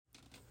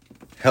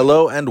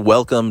Hello and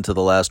welcome to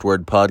the Last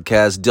Word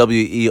Podcast,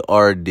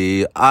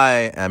 WERD.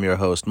 I am your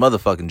host,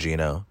 motherfucking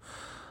Gino,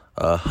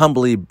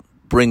 humbly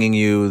bringing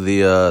you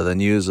the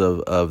news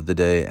of the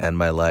day and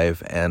my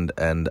life and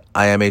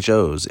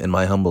IMHOs, in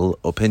my humble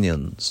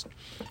opinions.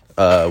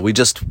 We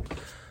just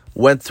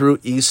went through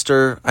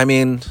Easter, a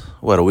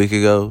week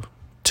ago?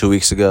 2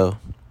 weeks ago?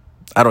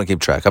 I don't keep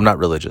track. I'm not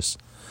religious.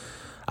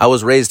 I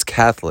was raised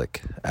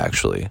Catholic,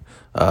 actually.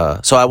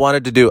 So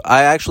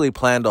I actually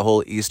planned a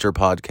whole Easter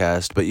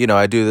podcast, but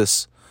I do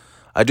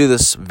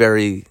this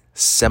very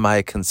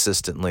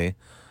semi-consistently,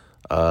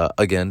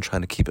 again,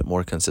 trying to keep it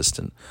more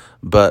consistent,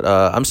 but,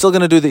 I'm still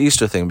going to do the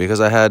Easter thing because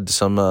I had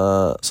some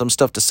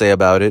stuff to say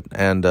about it,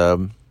 and,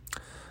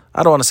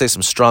 I don't want to say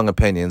some strong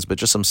opinions, but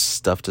just some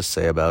stuff to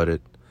say about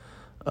it.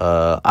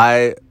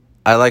 Like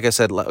I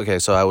said, okay,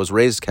 so I was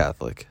raised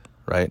Catholic,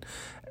 right?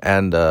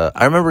 And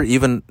I remember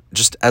even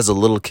just as a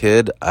little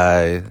kid,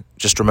 I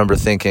just remember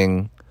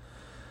thinking,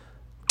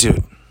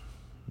 dude,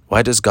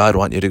 why does God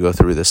want you to go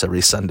through this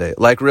every Sunday?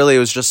 Like, really, it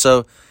was just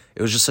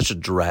such a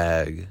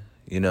drag,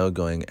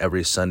 going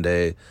every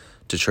Sunday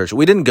to church.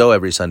 We didn't go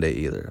every Sunday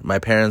either. My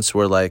parents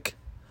were like,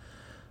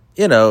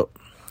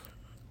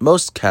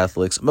 most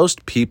Catholics,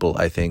 most people,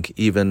 I think,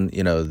 even,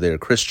 they're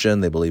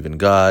Christian, they believe in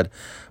God,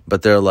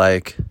 but they're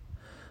like,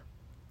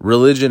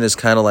 religion is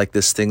kind of like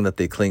this thing that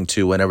they cling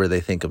to whenever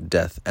they think of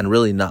death, and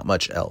really not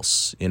much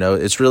else.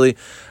 It's really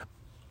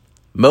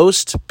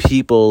most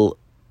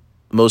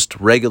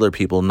regular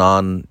people,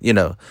 not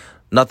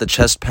the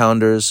chest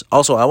pounders.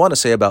 Also, I want to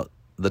say about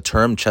the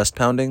term chest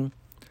pounding.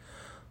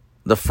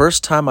 The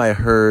first time I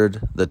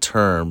heard the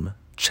term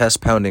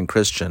chest pounding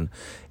Christian,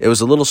 it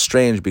was a little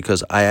strange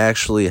because I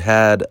actually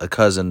had a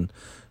cousin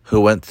who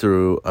went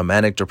through a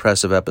manic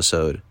depressive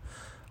episode.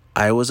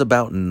 I was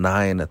about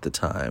 9 at the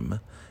time.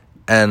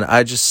 And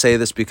I just say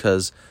this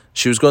because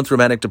she was going through a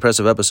manic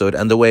depressive episode,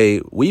 and the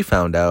way we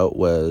found out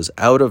was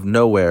out of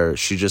nowhere.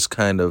 She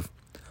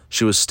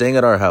was staying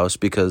at our house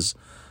because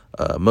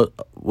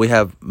we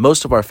have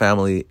most of our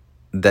family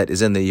that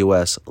is in the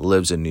U.S.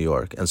 lives in New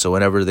York. And so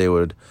whenever they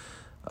would,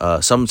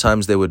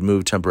 sometimes they would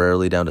move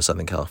temporarily down to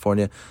Southern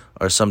California,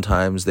 or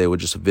sometimes they would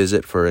just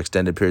visit for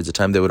extended periods of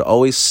time. They would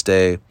always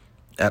stay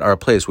at our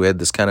place. We had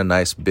this kind of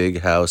nice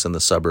big house in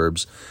the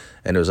suburbs,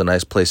 and it was a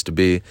nice place to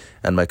be.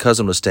 And my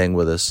cousin was staying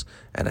with us,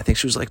 and I think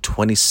she was like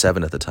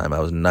 27 at the time. I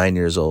was 9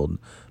 years old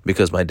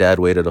because my dad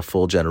waited a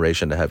full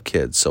generation to have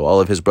kids. So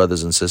all of his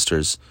brothers and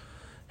sisters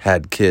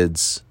had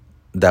kids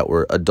that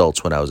were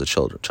adults when I was a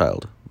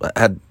child.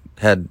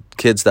 Had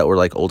kids that were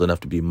like old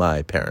enough to be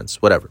my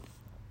parents, whatever.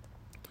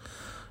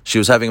 She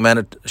was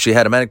she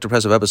had a manic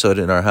depressive episode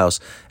in our house,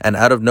 and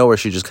out of nowhere,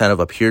 she just kind of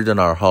appeared in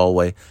our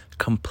hallway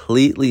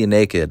completely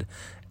naked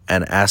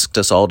and asked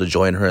us all to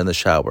join her in the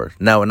shower.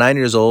 Now, at 9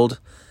 years old,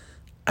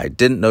 I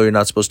didn't know you're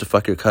not supposed to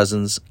fuck your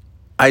cousins.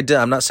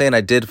 I'm not saying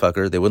I did fuck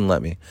her. They wouldn't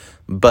let me,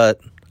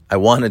 but I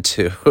wanted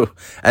to.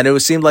 And it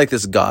seemed like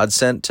this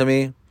godsend to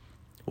me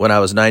when I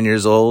was 9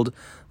 years old,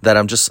 that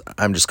I'm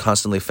just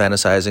constantly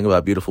fantasizing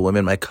about beautiful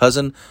women. My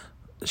cousin,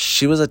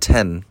 she was a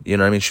 10,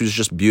 she was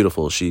just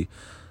beautiful. She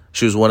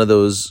was one of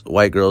those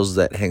white girls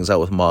that hangs out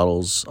with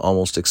models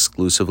almost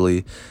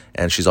exclusively,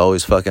 and she's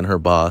always fucking her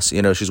boss.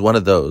 She's one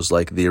of those,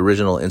 like the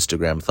original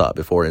Instagram thought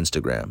before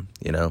Instagram,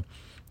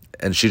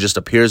 And she just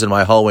appears in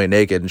my hallway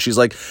naked, and she's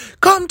like,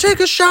 come take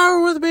a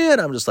shower with me. And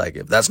I'm just like,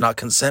 if that's not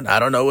consent, I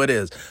don't know what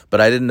is.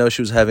 But I didn't know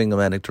she was having a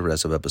manic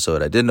depressive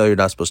episode. I didn't know you're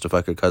not supposed to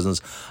fuck your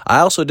cousins. I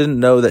also didn't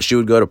know that she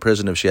would go to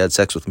prison if she had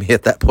sex with me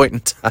at that point in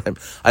time.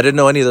 I didn't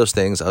know any of those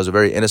things. I was a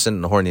very innocent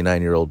and horny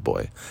 9-year-old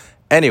boy.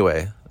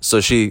 Anyway, so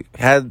she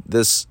had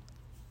this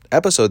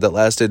episode that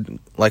lasted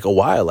like a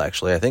while,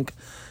 actually. I think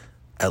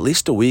at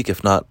least a week,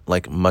 if not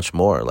like much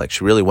more. Like,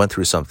 she really went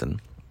through something.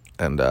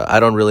 And I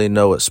don't really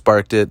know what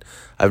sparked it.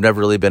 I've never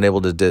really been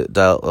able to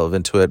delve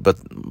into it. But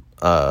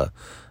I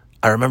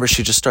remember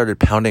she just started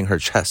pounding her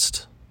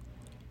chest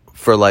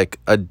for like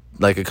a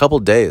couple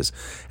days.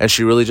 And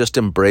she really just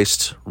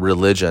embraced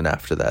religion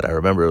after that. I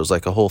remember it was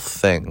like a whole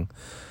thing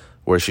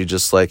where she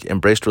just like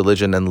embraced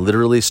religion and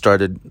literally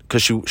started,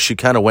 because she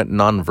kind of went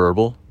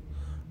nonverbal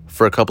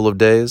for a couple of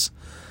days,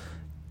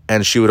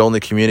 and she would only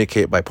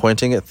communicate by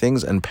pointing at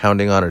things and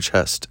pounding on her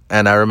chest.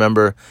 And I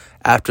remember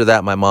after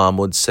that, my mom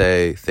would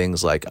say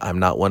things like, I'm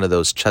not one of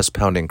those chest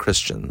pounding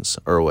Christians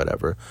or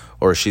whatever,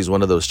 or she's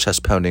one of those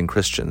chest pounding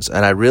Christians.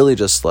 And I really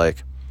just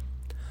like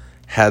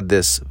had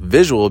this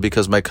visual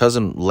because my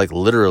cousin like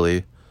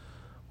literally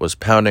was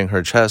pounding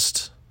her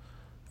chest,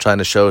 trying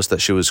to show us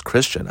that she was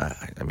Christian.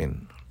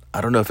 I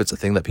don't know if it's a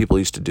thing that people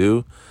used to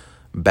do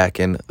back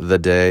in the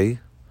day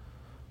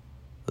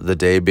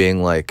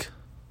being like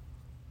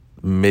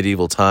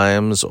medieval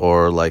times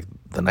or like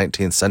the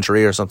 19th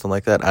century or something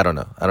like that. I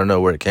don't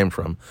know where it came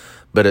from,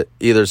 but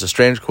either it's a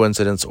strange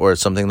coincidence or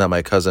it's something that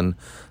my cousin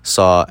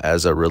saw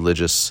as a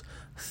religious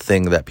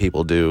thing that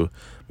people do.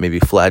 Maybe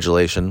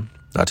flagellation,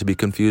 not to be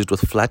confused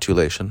with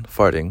flatulation,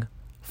 farting.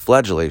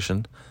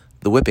 Flagellation,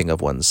 the whipping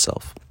of one's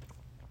self.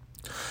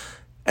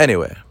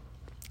 Anyway,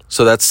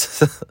 So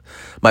that's,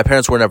 my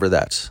parents were never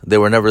that. They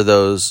were never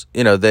those,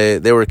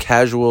 they were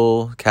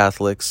casual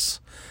Catholics,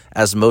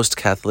 as most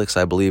Catholics,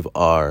 I believe,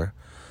 are,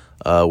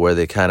 where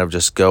they kind of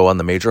just go on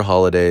the major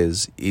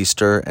holidays,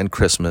 Easter and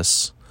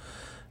Christmas,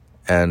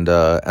 and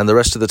the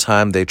rest of the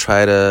time they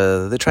try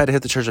to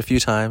hit the church a few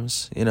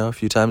times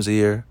a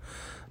year,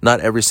 not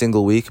every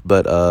single week,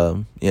 but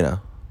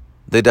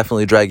they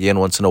definitely drag you in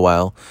once in a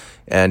while,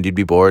 and you'd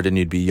be bored and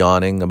you'd be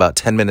yawning about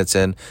 10 minutes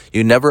in.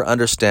 You never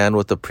understand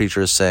what the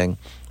preacher is saying.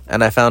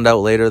 And I found out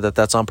later that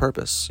that's on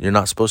purpose. You're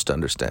not supposed to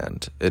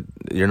understand it.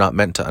 You're not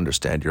meant to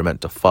understand. You're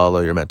meant to follow.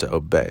 You're meant to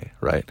obey,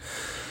 right?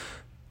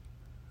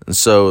 And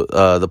so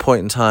the point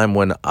in time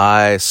when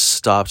I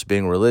stopped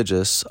being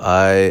religious,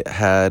 I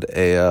had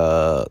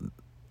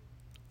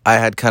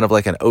kind of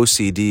like an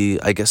OCD,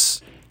 I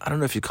guess. I don't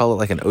know if you call it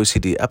like an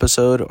OCD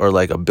episode or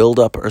like a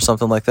buildup or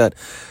something like that.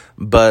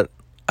 But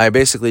I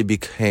basically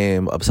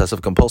became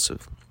obsessive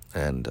compulsive.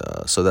 And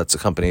so that's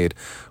accompanied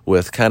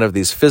with kind of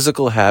these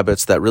physical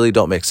habits that really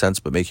don't make sense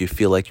but make you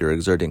feel like you're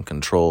exerting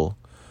control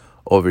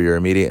over your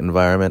immediate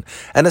environment.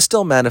 And it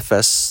still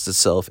manifests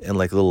itself in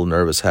like little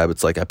nervous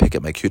habits, like I pick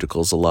at my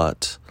cuticles a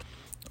lot,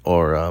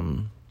 or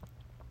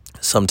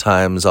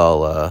sometimes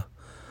I'll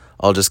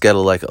just get a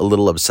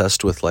little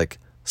obsessed with like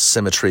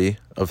symmetry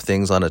of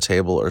things on a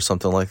table or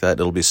something like that.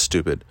 It'll be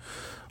stupid.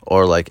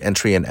 Or like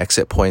entry and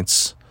exit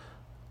points.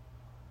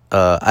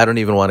 I don't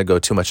even want to go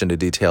too much into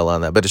detail on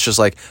that, but it's just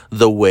like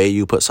the way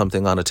you put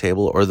something on a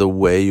table or the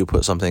way you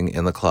put something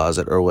in the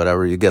closet or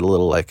whatever, you get a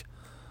little like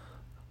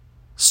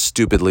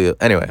stupidly,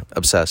 anyway,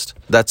 obsessed.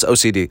 That's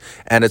OCD.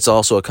 And it's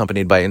also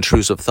accompanied by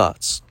intrusive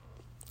thoughts.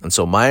 And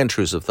so my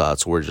intrusive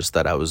thoughts were just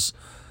that I was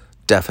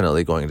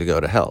definitely going to go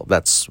to hell.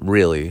 That's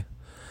really,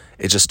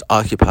 it just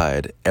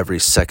occupied every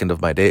second of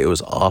my day. It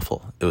was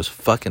awful. It was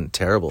fucking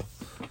terrible.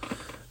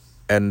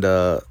 And,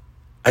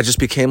 I just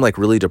became like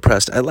really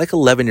depressed at like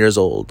 11 years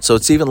old. So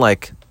it's even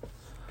like,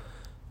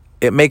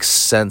 it makes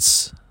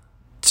sense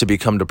to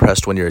become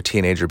depressed when you're a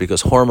teenager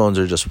because hormones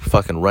are just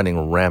fucking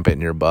running rampant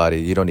in your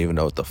body. You don't even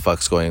know what the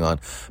fuck's going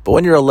on. But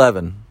when you're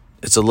 11,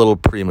 it's a little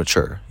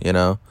premature,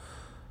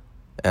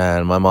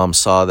 And my mom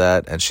saw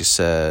that and she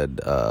said,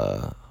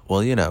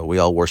 well, we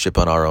all worship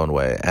in our own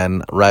way.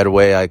 And right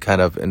away I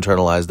kind of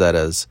internalized that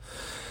as,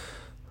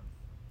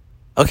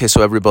 okay,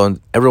 so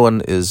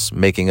everyone is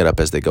making it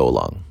up as they go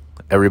along.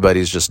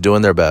 Everybody's just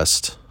doing their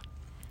best.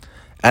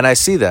 And I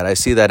see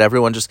that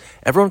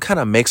everyone kind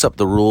of makes up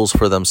the rules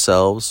for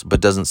themselves, but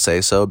doesn't say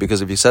so,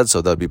 because if you said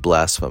so, that would be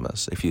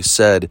blasphemous. If you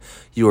said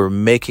you were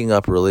making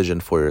up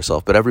religion for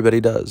yourself, but everybody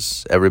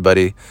does.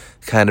 Everybody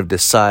kind of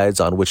decides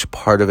on which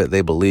part of it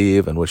they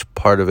believe and which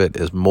part of it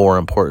is more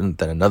important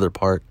than another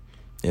part,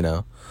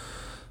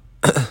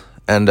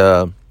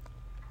 And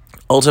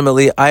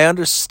ultimately, I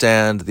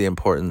understand the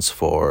importance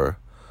for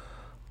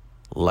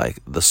like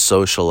the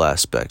social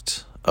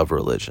aspect of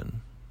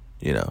religion,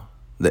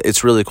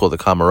 It's really cool, the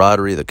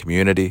camaraderie, the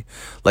community,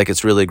 like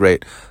it's really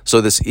great. So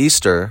this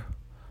Easter,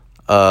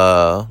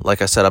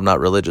 like I said, I'm not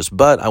religious,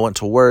 but I went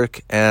to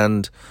work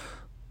and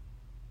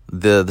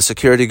the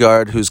security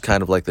guard, who's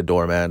kind of like the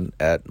doorman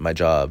at my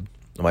job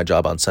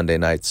on Sunday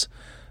nights,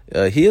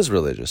 he is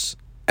religious.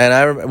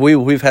 And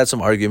we've had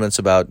some arguments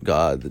about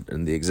God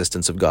and the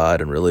existence of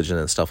God and religion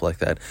and stuff like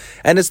that.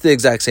 And it's the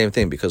exact same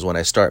thing, because when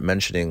I start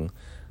mentioning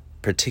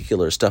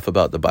particular stuff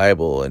about the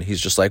Bible and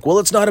he's just like, well,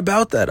 it's not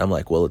about that. I'm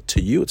like, well,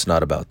 to you, it's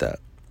not about that.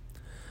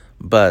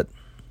 But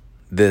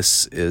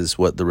this is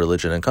what the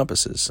religion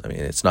encompasses. I mean,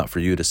 it's not for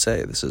you to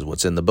say. This is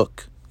what's in the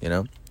book,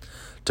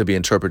 to be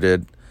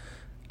interpreted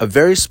a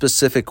very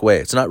specific way.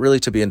 It's not really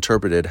to be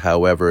interpreted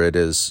however it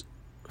is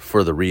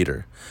for the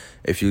reader.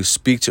 If you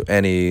speak to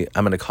any,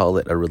 I'm going to call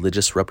it a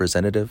religious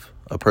representative,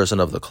 a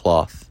person of the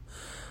cloth,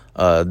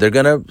 they're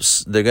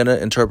gonna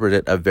interpret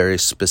it a very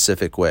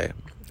specific way.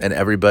 And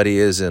everybody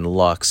is in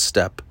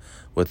lockstep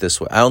with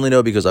this way. I only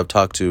know because I've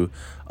talked to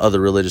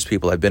other religious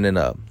people. I've been in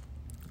a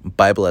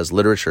Bible as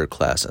literature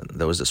class, and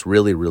there was this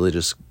really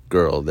religious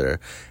girl there,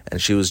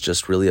 and she was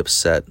just really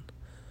upset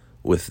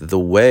with the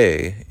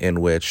way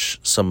in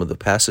which some of the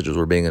passages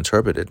were being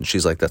interpreted. And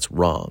she's like, that's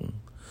wrong.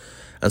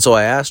 And so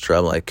I asked her,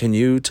 I'm like, can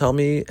you tell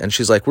me? And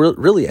she's like,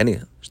 really,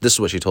 this is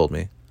what she told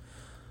me.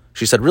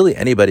 She said, really,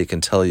 anybody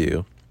can tell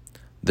you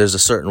there's a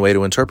certain way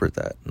to interpret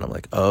that. And I'm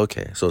like, oh,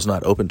 okay. So it's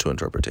not open to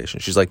interpretation.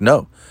 She's like,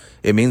 no,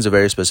 it means a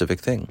very specific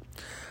thing.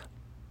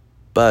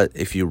 But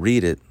if you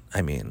read it,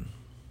 I mean,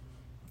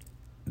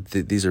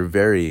 these are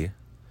very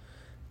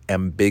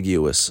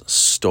ambiguous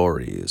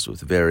stories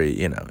with very,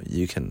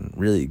 you can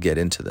really get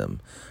into them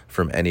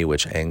from any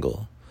which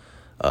angle.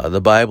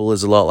 The Bible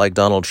is a lot like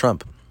Donald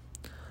Trump,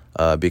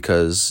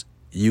 because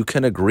you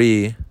can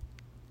agree,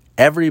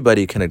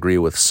 everybody can agree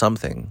with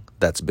something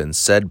that's been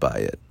said by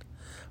it,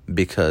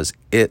 because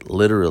it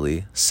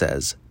literally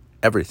says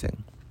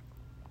everything.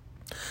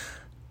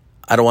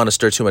 I don't want to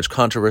stir too much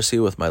controversy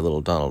with my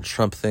little Donald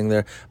Trump thing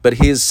there, but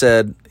he has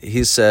said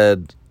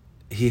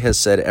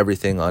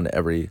everything on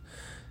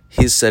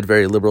he's said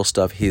very liberal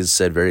stuff, he's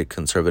said very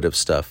conservative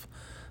stuff.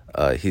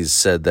 He's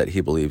said that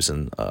he believes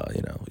in,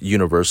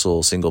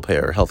 universal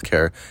single-payer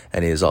healthcare,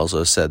 and he has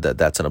also said that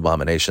that's an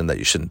abomination, that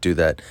you shouldn't do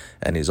that.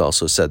 And he's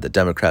also said that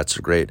Democrats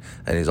are great,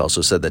 and he's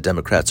also said that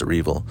Democrats are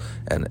evil.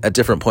 And at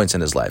different points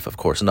in his life, of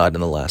course, not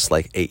in the last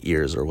 8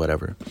 years or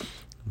whatever.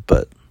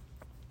 But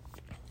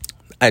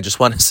I just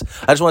want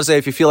to say,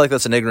 if you feel like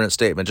that's an ignorant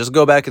statement, just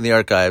go back in the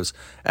archives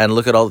and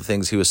look at all the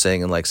things he was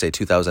saying in, say,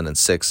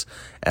 2006,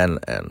 and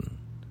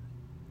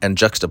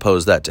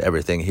juxtapose that to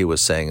everything he was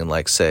saying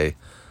in, say,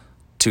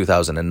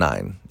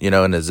 2009,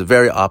 and it's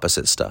very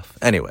opposite stuff.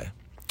 Anyway,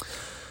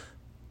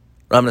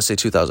 I'm going to say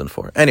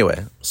 2004.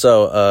 Anyway,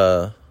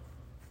 so,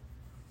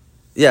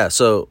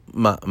 so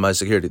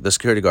the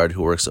security guard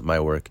who works at my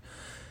work,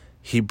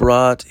 he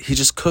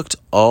just cooked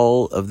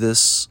all of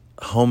this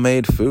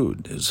homemade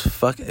food.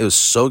 It was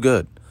so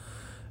good.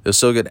 It was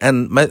so good.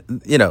 And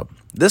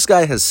this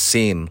guy has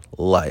seen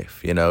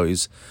life,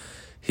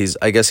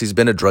 I guess he's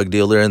been a drug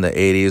dealer in the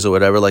 80s or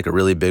whatever, a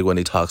really big one.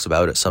 He talks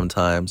about it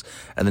sometimes.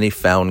 And then he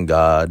found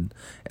God,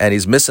 and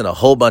he's missing a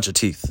whole bunch of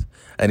teeth,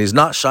 and he's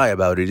not shy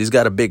about it. He's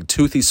got a big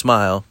toothy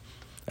smile,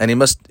 and he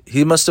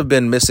must have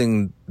been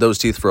missing those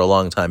teeth for a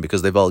long time,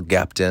 because they've all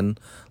gapped in,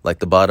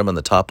 the bottom and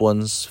the top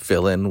ones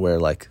fill in where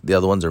the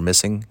other ones are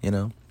missing,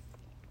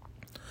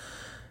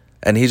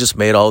 And he just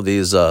made all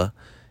these, I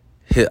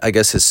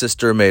guess his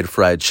sister made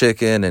fried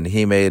chicken, and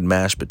he made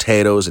mashed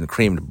potatoes and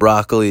creamed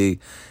broccoli,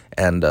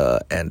 and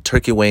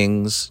turkey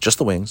wings, just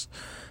the wings,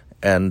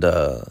 and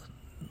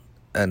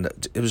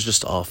it was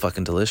just all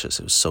fucking delicious.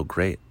 It was so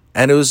great.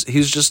 And he was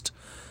just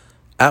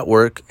at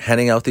work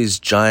handing out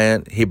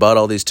he bought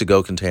all these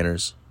to-go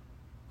containers,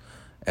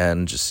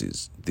 and just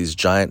these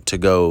giant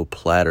to-go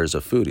platters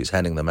of food. He's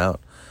handing them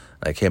out.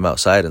 I came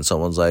outside, and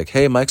someone's like,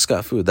 "Hey, Mike's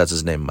got food." That's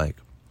his name, Mike.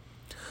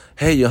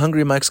 "Hey, you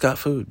hungry? Mike's got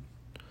food."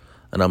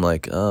 And I'm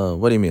like,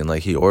 what do you mean?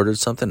 He ordered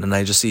something? And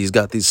I just see he's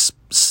got these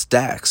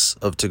stacks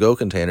of to-go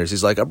containers.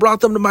 He's like, I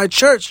brought them to my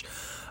church,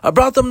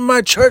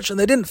 and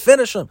they didn't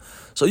finish them.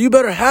 So you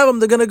better have them.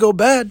 They're going to go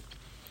bad.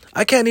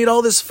 I can't eat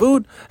all this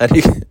food. And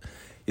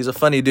he's a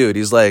funny dude.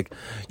 He's like,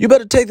 you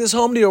better take this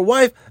home to your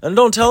wife, and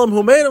don't tell him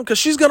who made them, because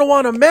she's going to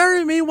want to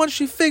marry me once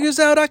she figures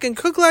out I can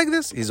cook like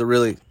this. He's a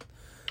really,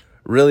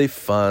 really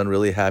fun,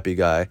 really happy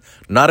guy.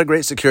 Not a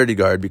great security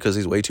guard, because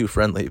he's way too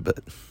friendly, but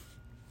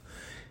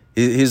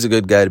he's a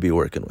good guy to be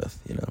working with,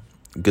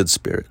 good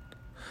spirit.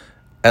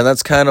 And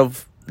that's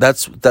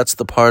that's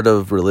the part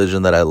of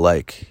religion that I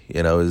like,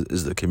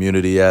 is the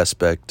community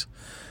aspect,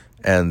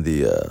 and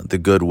the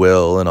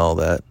goodwill and all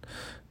that.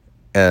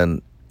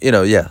 And,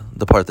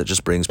 the part that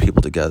just brings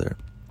people together.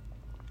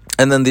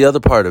 And then the other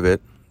part of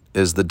it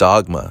is the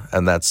dogma,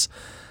 and that's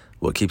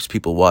what keeps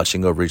people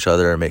watching over each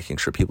other and making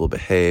sure people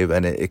behave.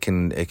 And it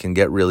can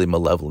get really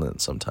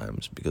malevolent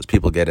sometimes, because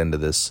people get into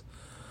this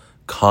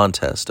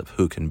contest of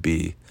who can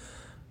be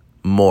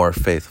more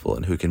faithful,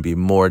 and who can be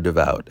more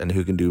devout, and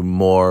who can do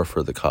more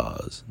for the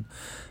cause.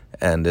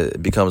 And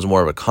it becomes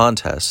more of a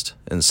contest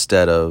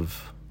instead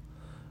of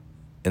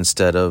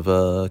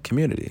a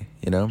community.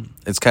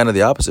 It's kind of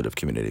the opposite of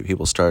community.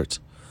 People start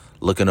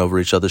looking over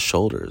each other's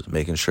shoulders,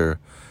 making sure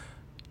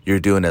you're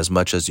doing as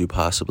much as you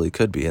possibly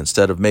could be,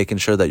 instead of making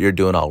sure that you're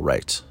doing all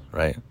right.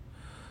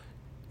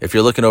 If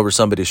you're looking over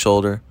somebody's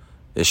shoulder,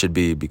 it should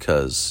be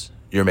because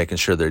you're making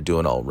sure they're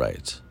doing all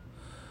right.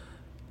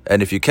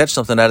 And if you catch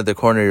something out of the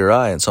corner of your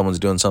eye and someone's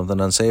doing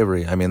something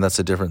unsavory, that's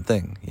a different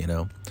thing,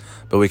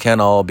 But we can't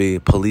all be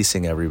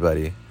policing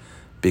everybody,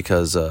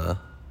 because,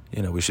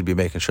 we should be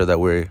making sure that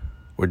we're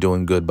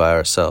doing good by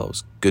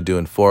ourselves,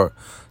 doing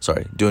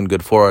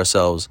good for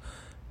ourselves,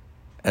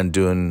 and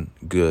doing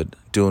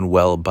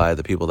well by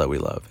the people that we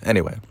love.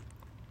 Anyway,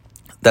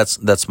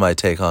 that's my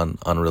take on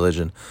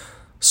religion.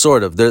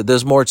 Sort of.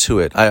 There's more to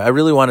it. I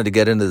really wanted to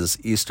get into this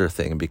Easter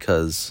thing,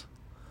 because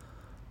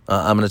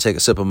I'm going to take a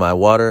sip of my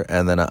water,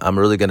 and then I'm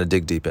really going to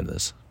dig deep into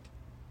this.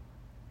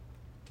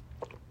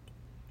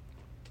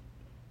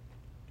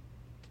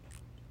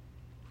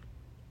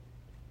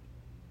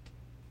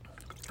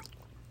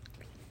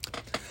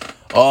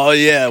 Oh,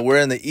 yeah, we're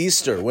in the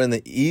Easter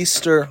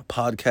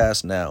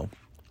podcast now.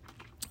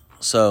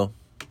 So,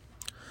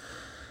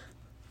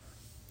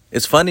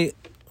 it's funny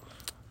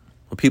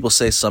what people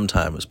say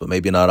sometimes, but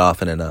maybe not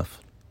often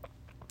enough,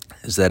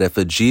 is that if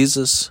a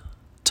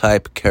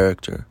Jesus-type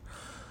character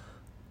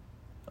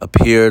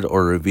appeared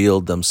or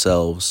revealed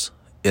themselves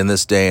in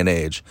this day and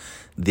age,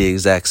 the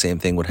exact same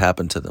thing would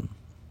happen to them.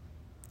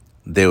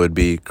 They would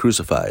be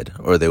crucified,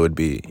 or they would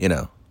be,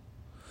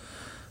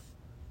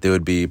 they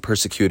would be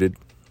persecuted,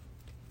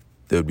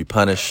 they would be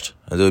punished,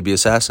 or they would be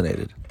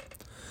assassinated.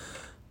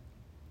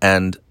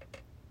 And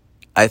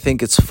I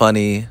think it's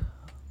funny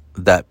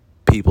that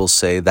people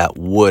say that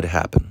would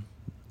happen,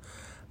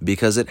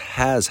 because it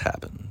has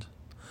happened.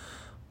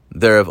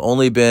 There have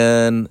only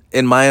been,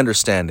 in my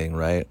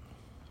understanding,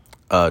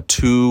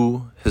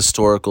 two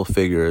historical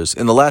figures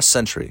in the last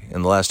century,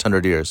 in the last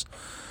 100 years,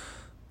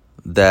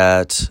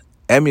 that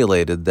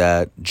emulated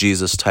that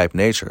Jesus-type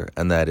nature,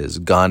 and that is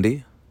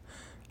Gandhi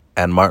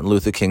and Martin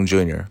Luther King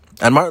Jr.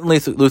 And Martin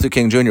Luther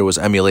King Jr. was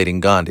emulating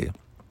Gandhi.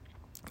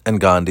 And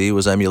Gandhi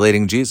was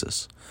emulating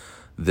Jesus,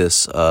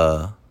 this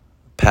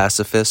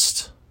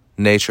pacifist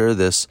nature,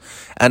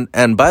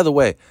 and by the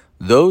way,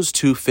 those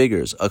two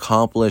figures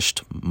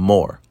accomplished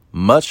more,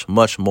 much,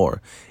 much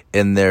more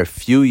in their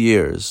few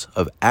years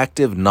of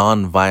active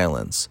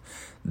nonviolence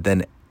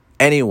than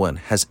anyone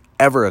has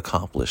ever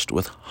accomplished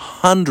with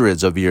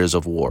hundreds of years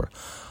of war.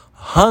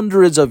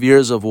 Hundreds of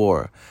years of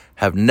war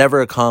have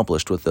never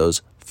accomplished with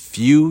those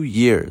few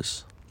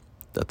years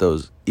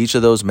that each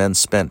of those men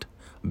spent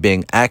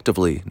being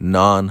actively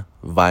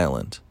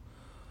non-violent.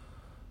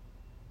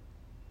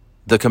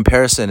 The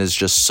comparison is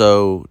just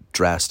so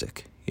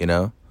drastic, you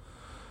know?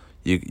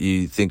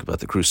 You think about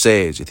the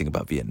Crusades, you think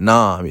about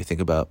Vietnam, you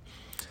think about,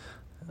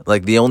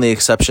 like, the only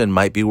exception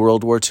might be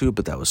World War II,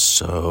 but that was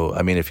so,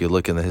 I mean, if you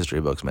look in the history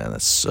books, man,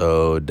 that's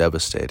so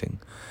devastating.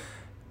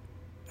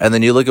 And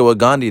then you look at what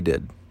Gandhi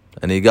did,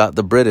 and he got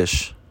the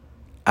British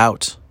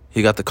out.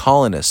 He got the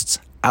colonists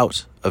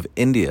out of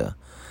India.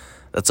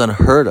 That's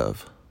unheard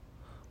of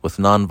with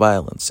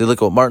nonviolence. You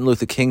look at what Martin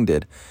Luther King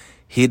did.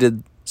 He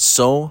did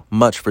so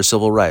much for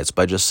civil rights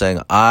by just saying,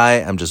 I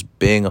am just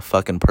being a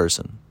fucking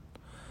person.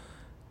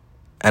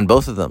 And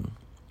both of them,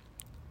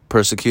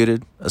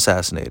 persecuted,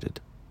 assassinated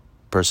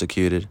for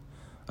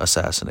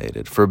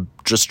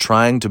just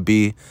trying to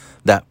be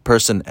that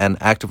person and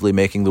actively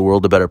making the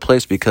world a better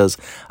place. Because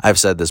I've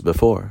said this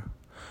before,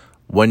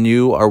 when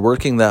you are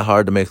working that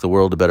hard to make the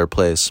world a better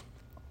place,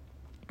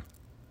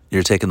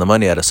 you're taking the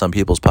money out of some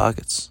people's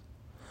pockets,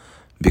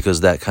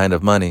 because that kind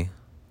of money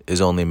is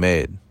only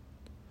made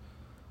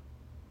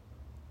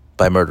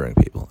by murdering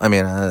people. I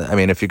mean,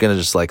 if you're going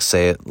to just like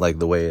say it like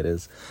the way it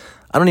is,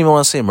 I don't even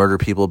want to say murder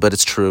people, but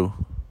it's true.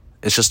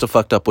 It's just a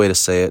fucked up way to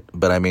say it.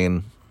 But I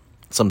mean,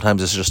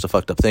 sometimes it's just a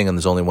fucked up thing, and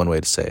there's only one way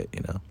to say it,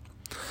 you know?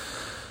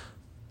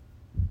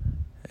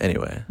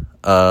 Anyway,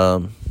 I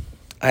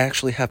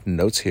actually have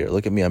notes here.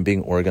 Look at me. I'm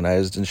being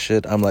organized and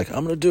shit. I'm like,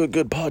 I'm going to do a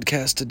good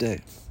podcast today.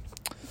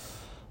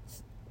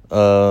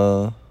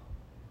 Oh,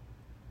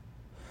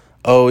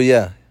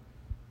 yeah.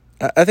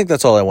 I think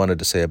that's all I wanted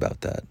to say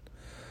about that.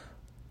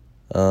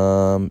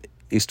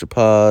 Easter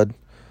pod.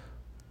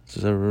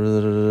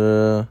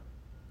 Suffer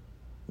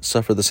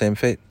the same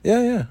fate.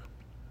 Yeah.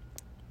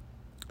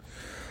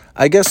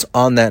 I guess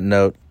on that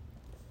note,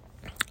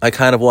 I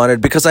kind of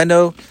wanted, because I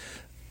know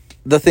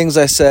the things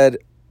I said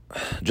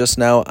just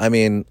now, I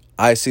mean,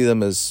 I see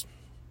them as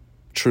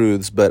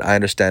truths, but I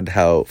understand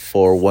how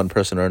for one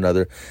person or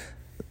another,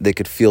 they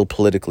could feel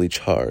politically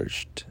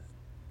charged.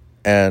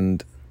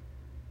 And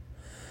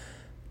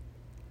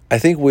I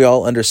think we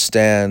all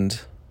understand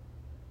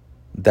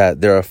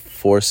that there are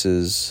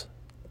forces,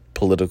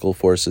 political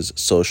forces,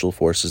 social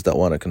forces that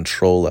want to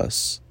control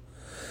us.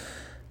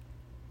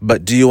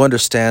 But do you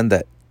understand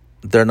that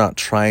they're not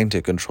trying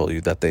to control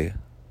you, that they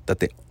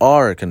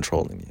are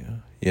controlling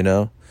you, you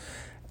know?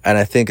 And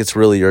I think it's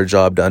really your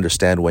job to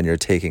understand when you're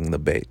taking the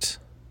bait,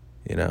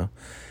 you know?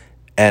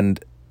 And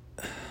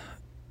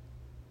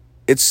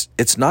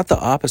it's not the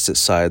opposite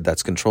side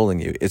that's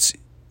controlling you. It's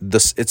the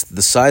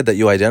side that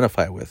you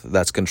identify with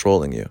that's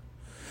controlling you.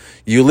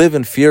 You live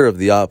in fear of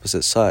the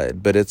opposite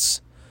side, but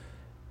it's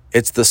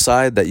the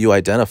side that you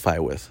identify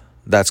with.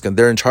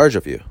 They're in charge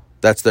of you.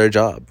 That's their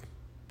job.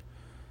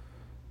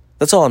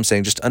 That's all I'm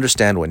saying. Just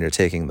understand when you're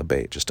taking the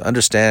bait. Just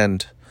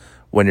understand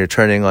when you're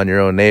turning on your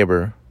own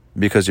neighbor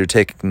because you're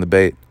taking the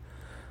bait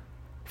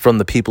from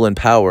the people in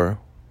power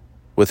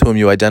with whom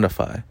you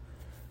identify.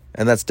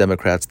 And that's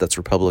Democrats, that's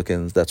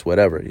Republicans, that's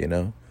whatever, you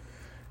know.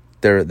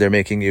 They're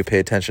making you pay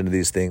attention to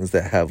these things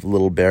that have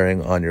little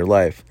bearing on your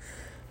life.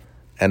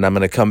 And I'm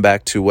going to come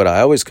back to what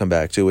I always come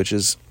back to, which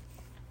is,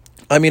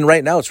 I mean,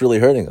 right now it's really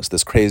hurting us,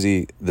 this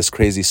crazy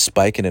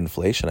spike in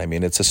inflation. I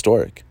mean, it's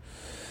historic.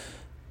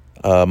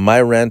 My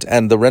rent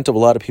and the rent of a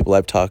lot of people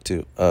I've talked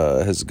to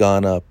has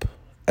gone up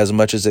as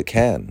much as it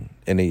can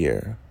in a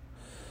year,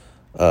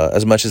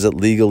 as much as it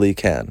legally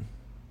can,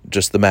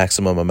 just the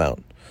maximum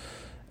amount.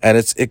 And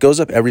it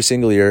goes up every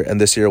single year, and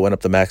this year it went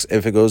up the max.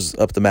 If it goes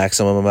up the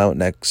maximum amount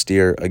next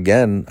year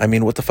again, I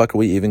mean, what the fuck are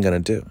we even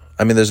going to do?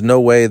 I mean, there's no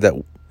way that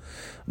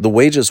the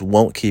wages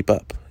won't keep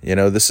up. You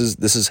know, this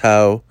is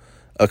how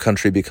a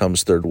country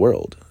becomes third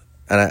world.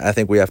 And I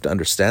think we have to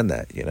understand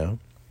that, you know.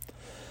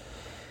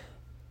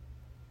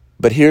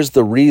 But here's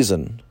the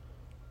reason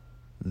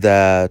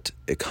that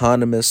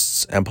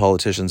economists and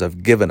politicians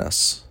have given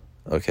us,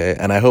 okay?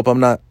 And I hope I'm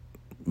not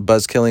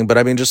buzzkilling, but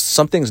I mean, just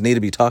some things need to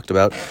be talked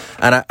about.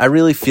 And I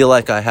really feel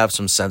like I have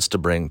some sense to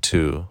bring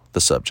to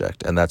the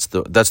subject. And that's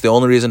the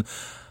only reason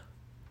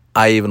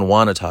I even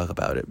want to talk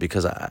about it,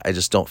 because I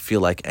just don't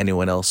feel like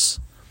anyone else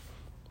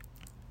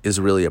is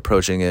really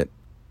approaching it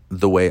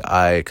the way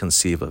I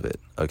conceive of it,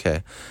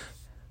 okay?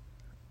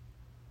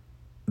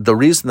 The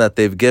reason that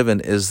they've given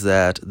is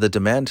that the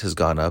demand has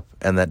gone up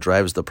and that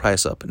drives the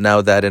price up.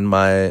 Now, that in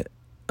my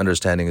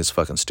understanding is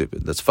fucking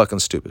stupid. That's fucking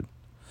stupid.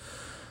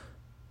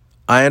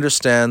 I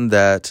understand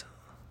that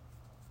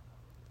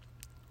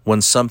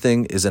when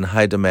something is in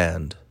high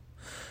demand,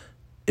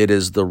 it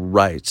is the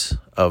right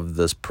of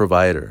this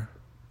provider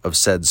of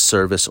said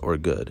service or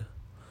good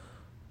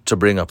to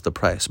bring up the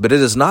price. But it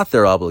is not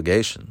their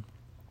obligation.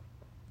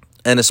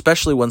 And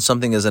especially when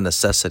something is a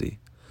necessity,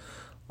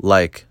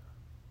 like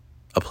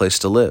a place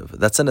to live.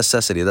 That's a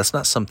necessity. That's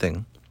not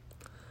something...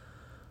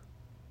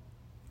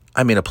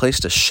 I mean, a place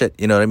to shit,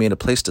 you know what I mean? A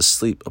place to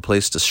sleep, a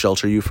place to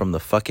shelter you from the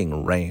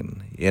fucking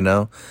rain, you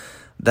know?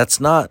 That's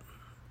not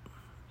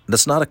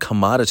a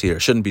commodity, or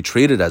shouldn't be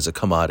treated as a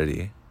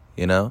commodity,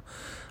 you know?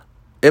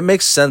 It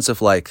makes sense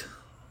if, like,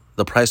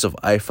 the price of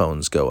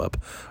iPhones go up,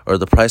 or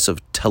the price of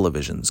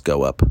televisions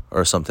go up,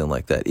 or something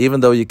like that.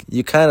 Even though you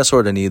kind of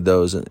sort of need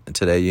those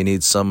today. You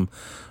need some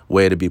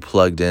way to be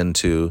plugged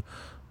into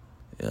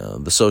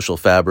the social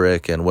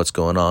fabric and what's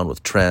going on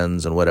with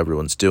trends and what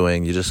everyone's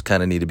doing. You just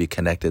kind of need to be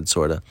connected,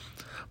 sort of.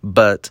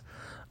 But,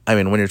 I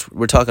mean,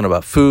 we're talking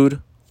about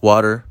food,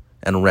 water,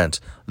 and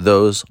rent,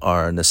 those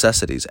are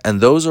necessities.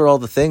 And those are all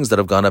the things that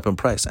have gone up in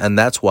price. And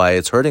that's why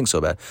it's hurting so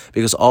bad.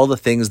 Because all the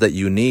things that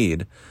you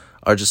need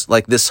are just,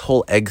 like this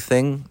whole egg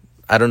thing.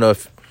 I don't know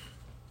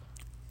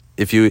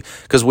if you,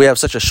 because we have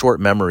such a short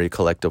memory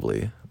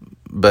collectively.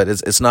 But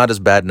it's not as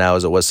bad now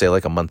as it was, say,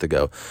 like a month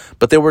ago.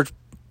 But they were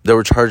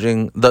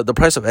charging, the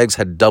price of eggs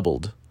had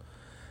doubled,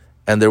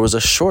 and there was a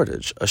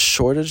shortage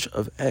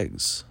of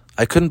eggs.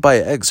 I couldn't buy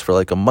eggs for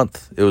like a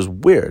month. It was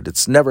weird.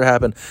 It's never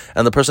happened.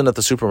 And the person at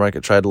the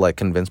supermarket tried to like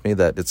convince me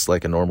that it's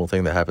like a normal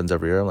thing that happens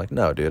every year. I'm like,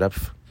 no, dude,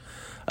 I've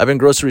been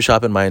grocery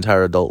shopping my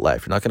entire adult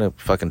life. You're not going to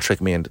fucking trick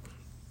me into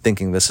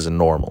thinking this is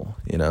normal,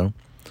 you know?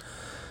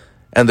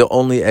 And the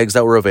only eggs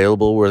that were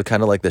available were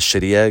kind of like the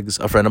shitty eggs.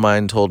 A friend of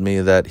mine told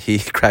me that he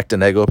cracked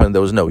an egg open.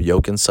 There was no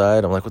yolk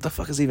inside. I'm like, what the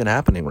fuck is even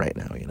happening right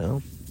now, you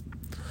know?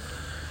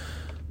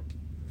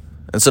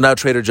 And so now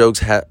Trader Joe's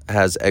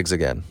has eggs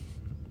again.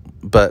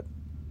 But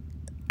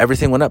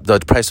everything went up. The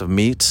price of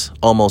meat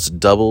almost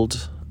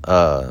doubled.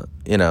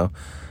 You know,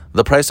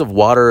 the price of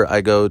water,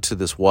 I go to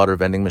this water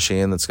vending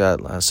machine that's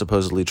got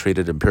supposedly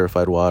treated and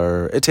purified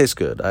water. It tastes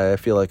good. I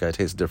feel like I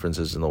taste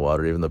differences in the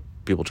water, even though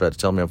people try to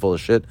tell me I'm full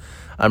of shit.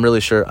 I'm really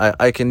sure.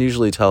 I can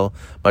usually tell.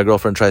 My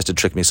girlfriend tries to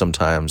trick me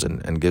sometimes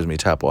and gives me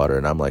tap water.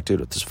 And I'm like,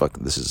 dude,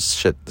 this is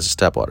shit. This is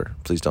tap water.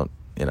 Please don't,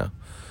 you know.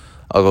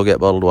 I'll go get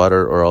bottled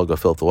water, or I'll go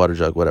fill up the water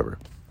jug, whatever.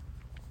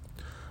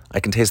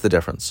 I can taste the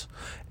difference.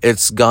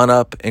 It's gone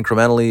up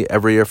incrementally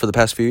every year for the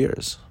past few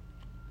years.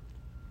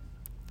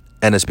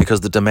 And it's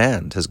because the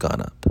demand has gone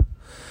up.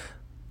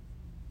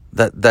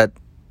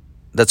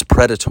 That's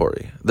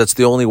predatory. That's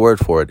the only word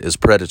for it, is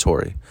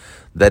predatory.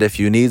 That if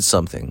you need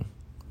something,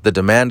 the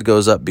demand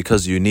goes up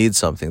because you need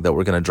something, that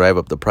we're going to drive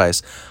up the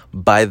price.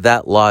 By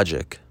that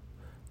logic,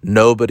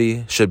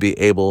 nobody should be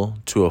able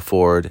to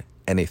afford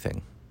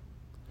anything.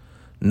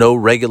 No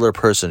regular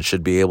person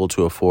should be able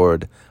to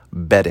afford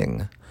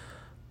bedding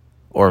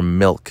or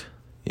milk,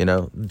 you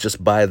know,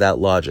 just by that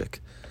logic.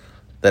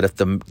 That if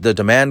the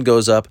demand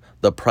goes up,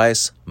 the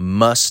price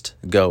must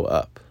go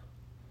up.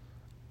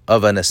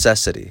 Of a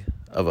necessity,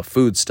 of a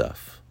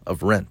foodstuff,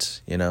 of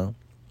rent, you know.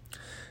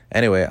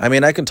 Anyway, I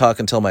mean, I can talk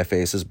until my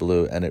face is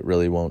blue and it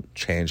really won't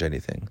change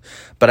anything.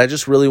 But I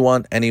just really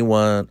want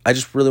anyone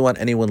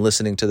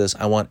listening to this,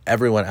 I want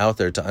everyone out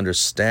there to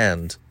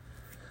understand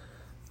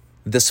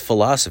this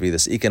philosophy,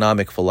 this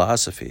economic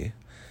philosophy,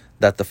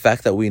 that the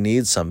fact that we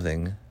need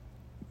something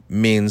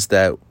means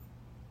that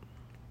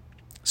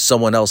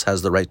someone else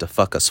has the right to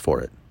fuck us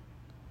for it.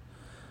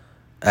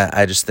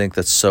 I just think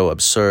that's so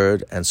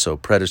absurd and so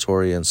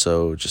predatory and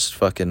so just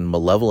fucking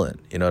malevolent.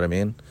 You know what I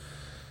mean?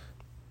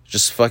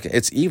 Just fucking,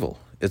 it's evil.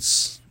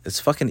 It's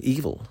fucking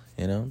evil,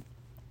 you know?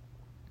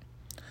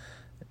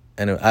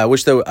 And I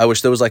wish there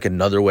was like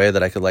another way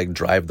that I could like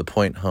drive the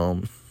point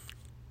home.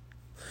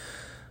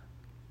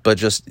 But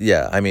just,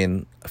 yeah, I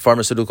mean,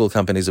 pharmaceutical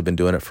companies have been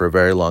doing it for a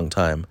very long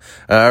time.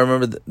 I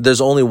remember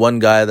there's only one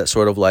guy that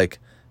sort of like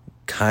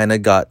kind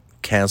of got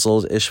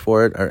canceled-ish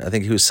for it. Or I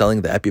think he was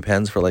selling the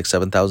EpiPens for like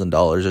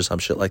 $7,000 or some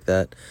shit like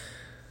that.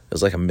 It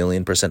was like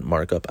 1,000,000%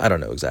 markup. I don't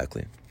know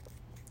exactly.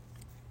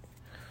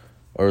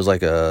 Or it was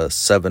like a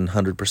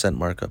 700%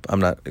 markup. I'm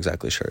not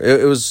exactly sure.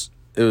 It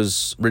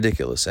was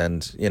ridiculous.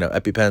 And, you know,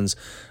 EpiPens,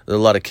 there are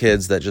a lot of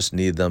kids that just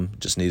need them,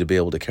 just need to be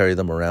able to carry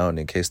them around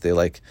in case they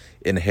like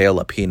inhale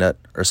a peanut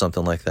or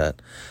something like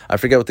that. I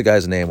forget what the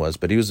guy's name was,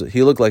 but he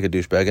looked like a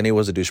douchebag, and he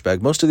was a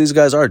douchebag. Most of these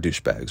guys are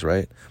douchebags,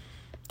 right?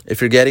 If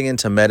you're getting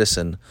into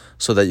medicine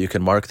so that you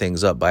can mark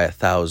things up by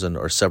 1,000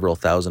 or several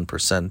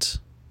thousand%,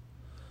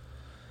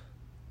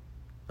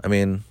 I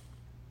mean,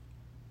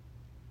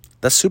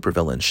 that's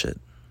supervillain shit,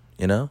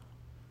 you know?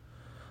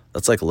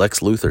 That's like Lex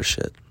Luthor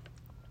shit.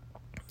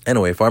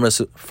 Anyway,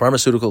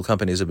 pharmaceutical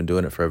companies have been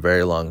doing it for a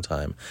very long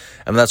time.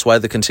 And that's why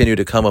they continue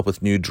to come up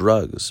with new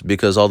drugs,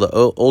 because all the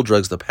old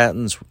drugs, the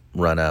patents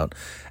run out,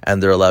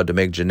 and they're allowed to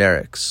make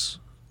generics.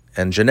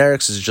 And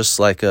generics is just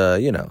like,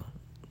 you know,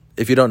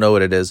 if you don't know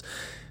what it is,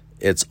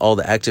 it's all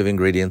the active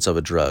ingredients of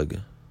a drug,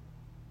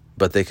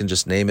 but they can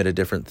just name it a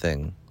different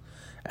thing.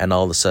 And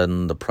all of a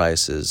sudden, the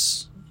price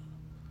is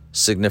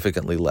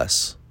significantly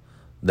less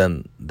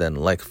than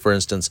like, for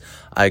instance,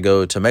 I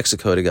go to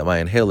Mexico to get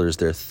my inhalers.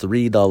 They're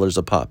 $3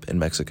 a pop in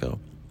Mexico.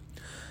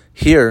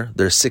 Here,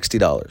 they're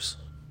 $60.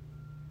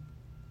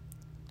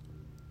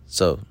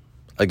 So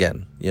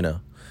again,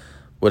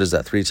 what is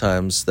that? 3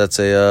 times? That's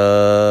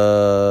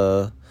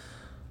a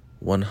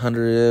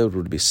 100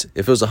 would be, if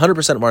it was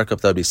 100%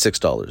 markup, that would be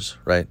 $6,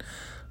 right?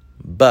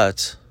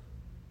 But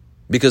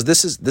because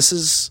this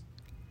is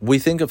we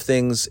think of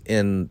things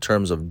in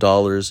terms of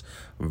dollars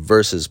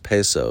versus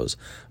pesos,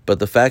 but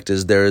the fact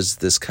is there is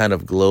this kind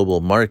of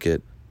global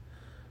market,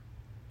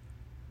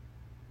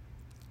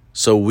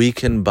 so we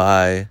can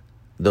buy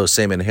those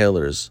same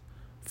inhalers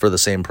for the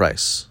same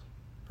price,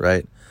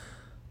 right?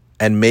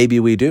 And maybe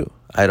we do,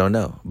 I don't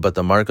know, but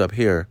the markup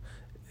here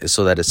is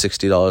so that it's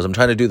 $60. I'm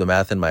trying to do the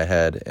math in my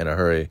head in a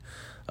hurry.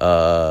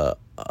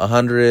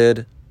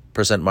 100%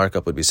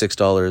 markup would be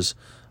 $6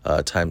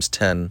 times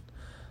 10.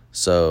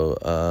 So,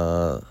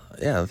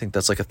 I think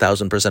that's like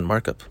 1,000%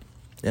 markup.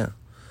 Yeah,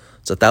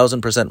 it's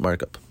 1,000%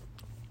 markup.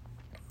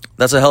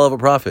 That's a hell of a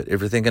profit. If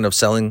you're thinking of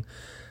selling,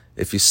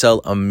 if you sell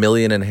 1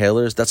 million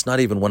inhalers, that's not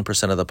even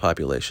 1% of the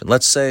population.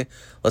 Let's say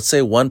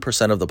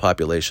 1% of the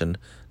population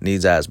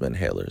needs asthma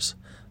inhalers.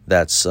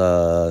 That's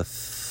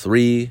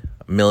 3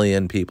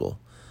 million people.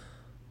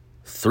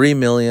 3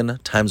 million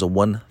times a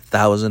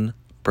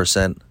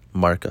 1,000%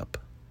 markup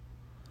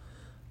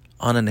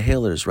on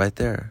inhalers right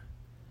there.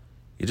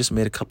 You just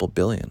made a couple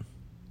billion,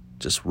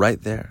 just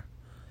right there.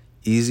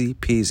 Easy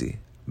peasy,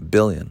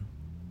 billion.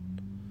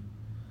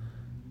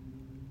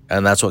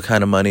 And that's what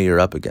kind of money you're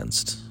up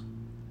against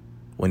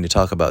when you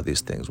talk about these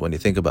things, when you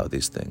think about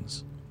these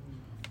things.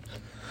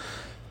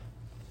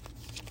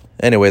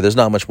 Anyway, there's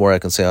not much more I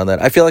can say on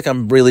that. I feel like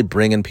I'm really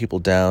bringing people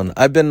down.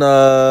 I've been,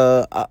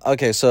 on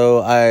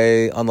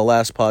the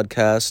last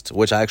podcast,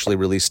 which I actually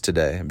released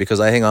today, because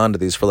I hang on to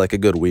these for like a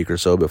good week or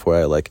so before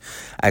I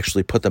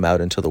actually put them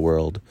out into the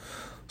world.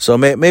 So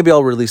maybe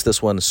I'll release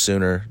this one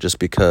sooner, just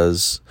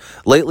because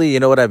lately,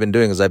 what I've been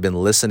doing is I've been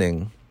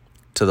listening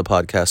to the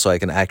podcast so I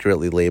can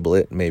accurately label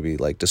it, maybe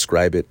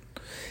describe it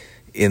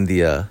in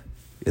the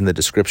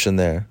description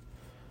there.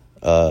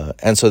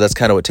 And so that's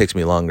kind of what takes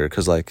me longer,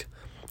 because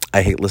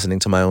I hate listening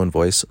to my own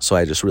voice, so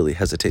I just really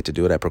hesitate to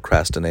do it. I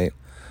procrastinate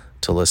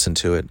to listen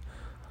to it.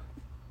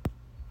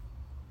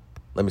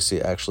 Let me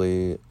see,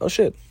 actually, oh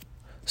shit,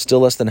 still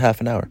less than half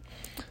an hour.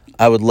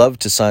 I would love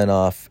to sign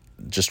off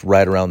just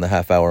right around the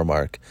half-hour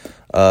mark.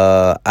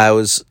 I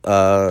was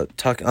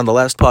talking on the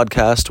last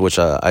podcast, which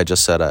I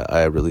just said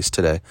I released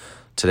today.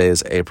 Today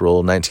is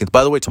April 19th.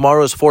 By the way,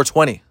 tomorrow is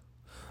 420.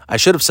 I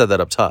should have said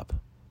that up top.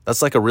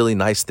 That's like a really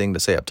nice thing to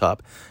say up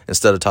top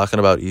instead of talking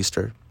about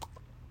Easter.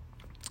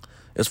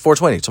 It's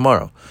 420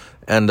 tomorrow.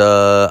 And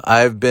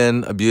I've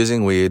been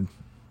abusing weed.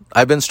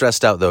 I've been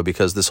stressed out, though,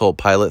 because this whole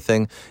pilot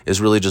thing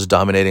is really just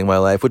dominating my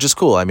life, which is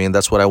cool. I mean,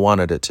 that's what I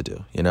wanted it to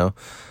do,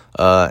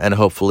 And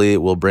hopefully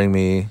it will bring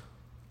me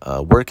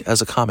work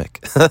as a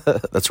comic.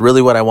 That's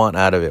really what I want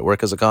out of it.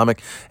 Work as a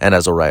comic and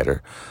as a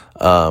writer.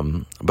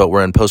 But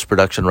we're in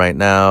post-production right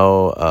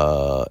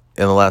now.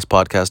 In the last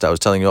podcast, I was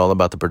telling you all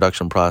about the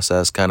production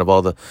process, kind of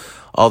all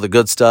the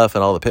good stuff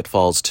and all the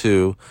pitfalls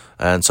too.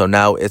 And so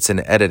now it's in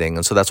editing.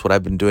 And so that's what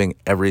I've been doing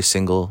every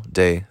single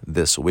day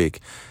this week.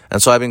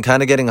 And so I've been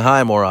kind of getting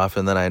high more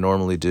often than I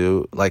normally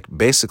do.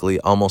 Basically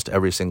almost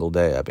every single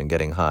day I've been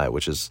getting high,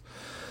 which is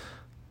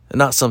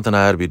not something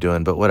I ought to be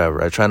doing, but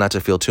whatever. I try not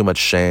to feel too much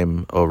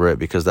shame over it,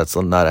 because that's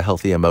not a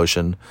healthy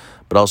emotion,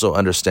 but also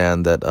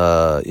understand that,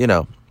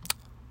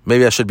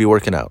 maybe I should be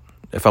working out.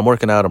 If I'm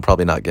working out, I'm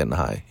probably not getting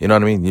high. You know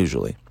what I mean?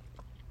 Usually.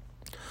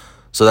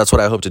 So that's what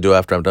I hope to do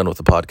after I'm done with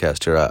the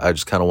podcast here. I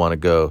just kind of want to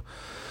go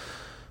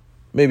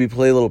maybe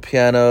play a little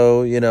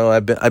piano.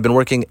 I've been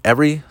working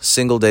every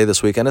single day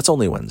this week, and it's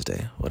only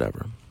Wednesday,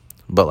 whatever.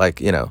 But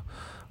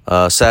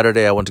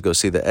Saturday I went to go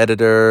see the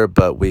editor,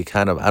 but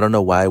I don't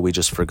know why we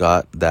just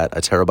forgot that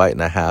 1.5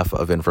 terabytes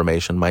of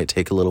information might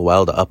take a little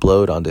while to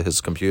upload onto his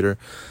computer.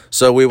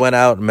 So we went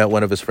out and met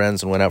one of his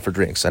friends and went out for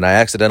drinks, and I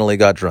accidentally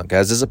got drunk,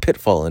 as is a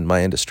pitfall in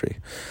my industry.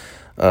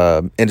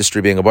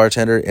 Industry being a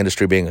bartender,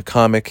 industry being a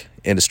comic,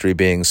 industry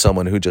being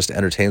someone who just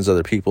entertains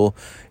other people.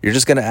 You're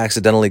just going to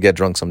accidentally get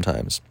drunk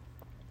sometimes,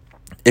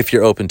 if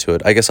you're open to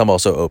it. I guess I'm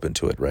also open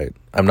to it, right?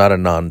 I'm not a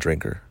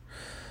non-drinker.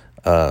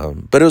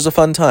 But it was a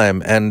fun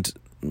time, and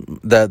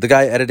the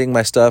guy editing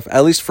my stuff,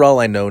 at least for all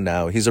I know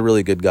now, he's a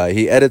really good guy.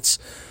 He edits,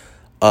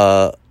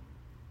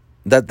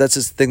 that's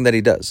his thing that he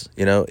does.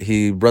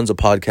 He runs a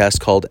podcast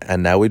called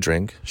And Now We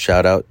Drink.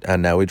 Shout out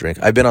And Now We Drink.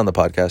 I've been on the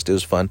podcast. It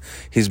was fun.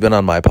 He's been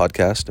on my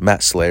podcast.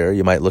 Matt Slayer,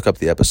 you might look up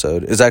the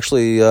episode. It's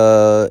actually,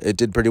 it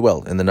did pretty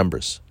well in the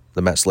numbers,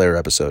 the Matt Slayer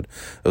episode.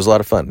 It was a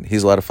lot of fun.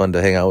 He's a lot of fun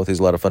to hang out with. He's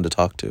a lot of fun to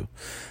talk to.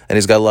 And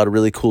he's got a lot of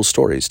really cool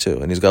stories too.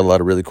 And he's got a lot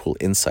of really cool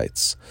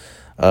insights.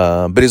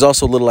 But he's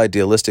also a little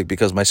idealistic,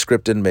 because my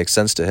script didn't make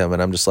sense to him.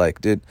 And I'm just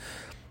like, dude,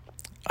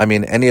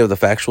 any of the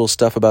factual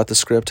stuff about the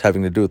script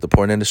having to do with the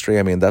porn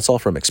industry, that's all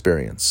from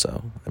experience.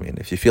 So,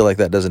 if you feel like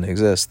that doesn't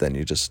exist, then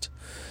you're just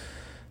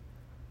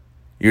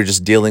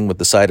dealing with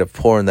the side of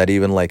porn that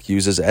even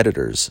uses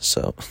editors.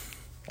 So,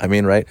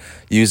 right?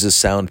 Uses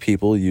sound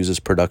people,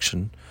 uses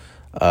production.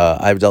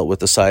 I've dealt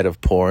with the side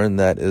of porn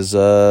that is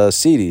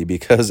seedy,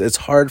 because it's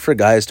hard for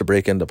guys to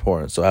break into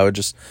porn. So I would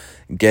just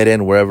get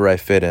in wherever I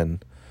fit in.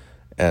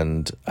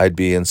 and I'd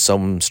be in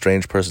some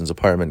strange person's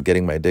apartment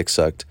getting my dick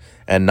sucked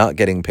and not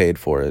getting paid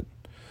for it.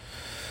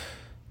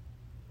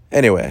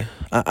 Anyway,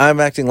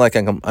 I'm acting like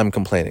I'm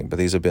complaining, but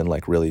these have been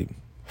like really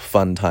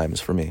fun times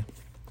for me.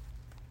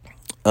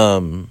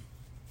 What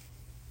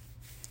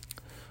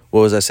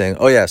was I saying?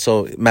 Oh yeah,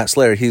 so Matt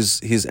Slayer,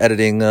 he's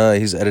editing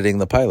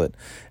the pilot,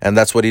 and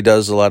that's what he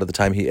does a lot of the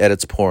time. He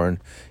edits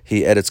porn.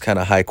 He edits kind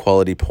of high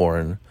quality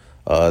porn.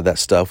 That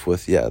stuff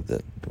with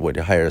what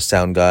you hire a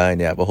sound guy and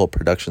you have a whole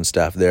production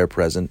staff there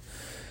present,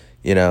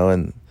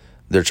 and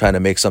they're trying to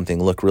make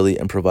something look really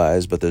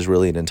improvised, but there's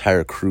really an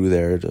entire crew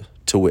there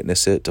to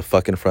witness it, to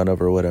fuck in front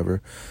of or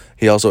whatever.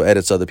 He also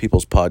edits other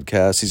people's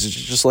podcasts. He's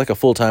just like a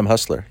full-time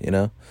hustler,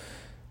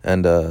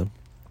 and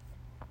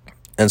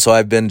so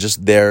I've been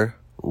just there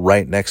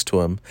right next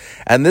to him.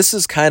 And this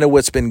is kind of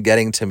what's been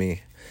getting to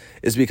me,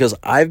 is because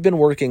I've been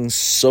working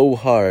so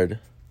hard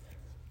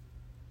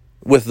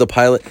with the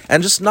pilot,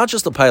 and just not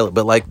just the pilot,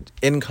 but like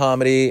in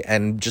comedy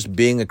and just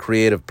being a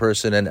creative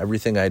person and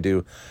everything I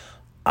do.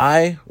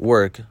 I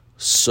work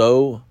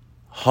so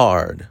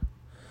hard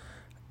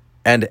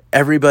and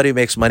everybody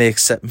makes money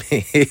except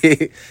me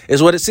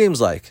is what it seems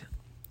like.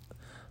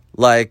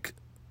 Like,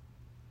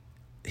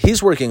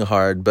 he's working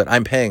hard, but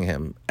I'm paying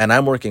him, and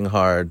I'm working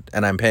hard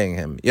and I'm paying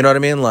him. You know what I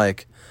mean?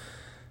 Like,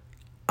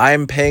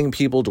 I'm paying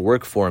people to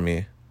work for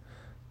me,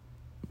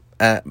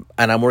 and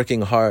I'm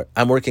working hard.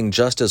 I'm working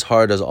just as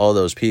hard as all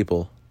those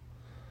people.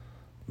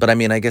 But I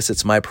mean, I guess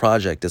it's my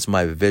project. It's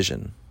my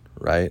vision,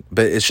 right?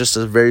 But it's just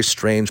a very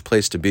strange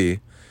place to be,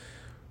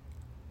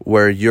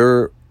 where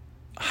you're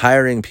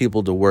hiring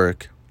people to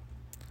work,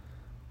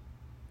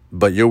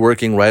 but you're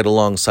working right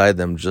alongside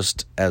them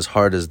just as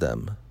hard as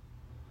them.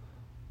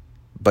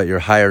 But you're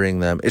hiring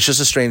them. It's just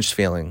a strange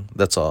feeling.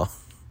 That's all.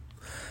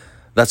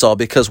 That's all.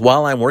 Because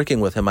while I'm working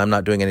with him, I'm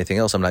not doing anything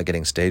else. I'm not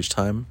getting stage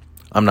time.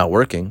 I'm not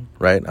working,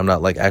 right? I'm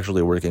not like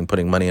actually working,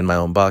 putting money in my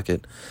own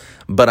pocket.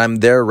 But I'm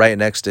there right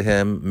next to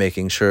him,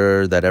 making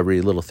sure that every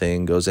little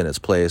thing goes in its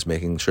place,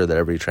 making sure that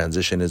every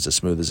transition is as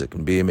smooth as it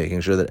can be, making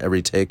sure that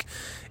every take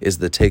is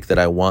the take that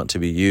I want to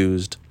be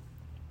used.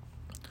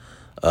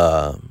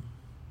 And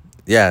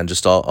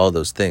just all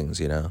those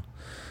things, And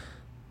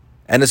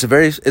it's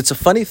a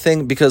funny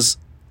thing because,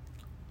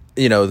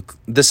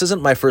 this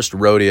isn't my first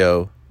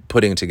rodeo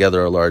putting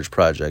together a large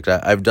project.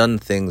 I've done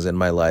things in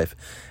my life,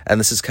 and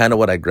this is kind of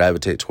what I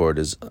gravitate toward,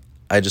 is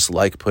I just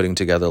like putting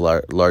together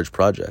large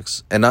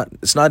projects. And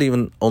it's not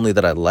even only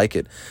that I like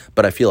it,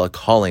 but I feel a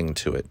calling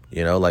to it,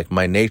 like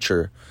my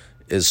nature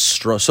is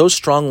so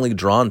strongly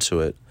drawn to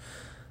it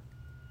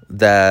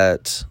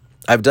that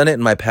I've done it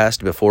in my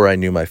past before I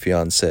knew my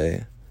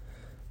fiance.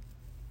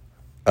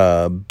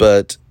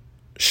 But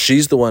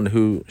she's the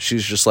one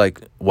she's just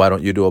like, why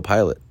don't you do a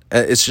pilot?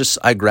 It's just,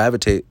 I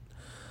gravitate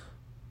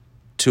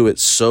to it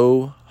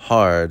so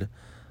hard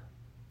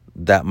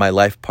that my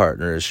life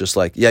partner is just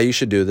like, yeah, you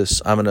should do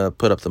this. I'm going to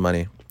put up the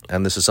money,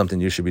 and this is something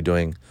you should be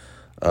doing.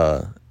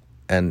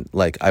 And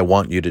like, I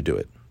want you to do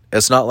it.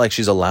 It's not like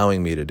she's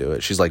allowing me to do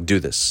it. She's like, do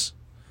this.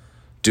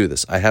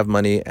 I have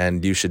money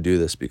and you should do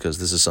this because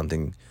this is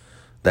something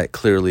that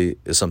clearly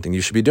is something you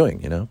should be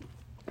doing,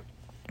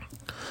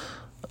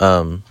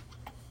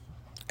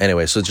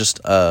 Anyway, so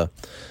just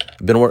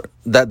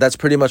that's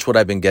pretty much what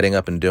I've been getting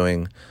up and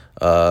doing.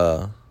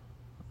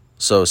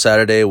 So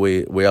Saturday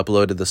we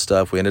uploaded the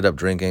stuff. We ended up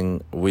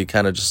drinking. We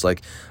kind of just I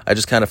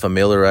just kind of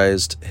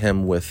familiarized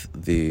him with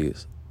the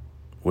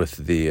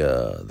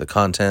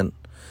content,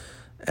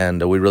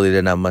 and we really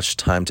didn't have much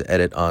time to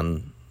edit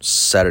on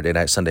Saturday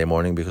night, Sunday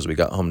morning, because we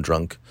got home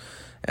drunk.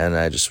 And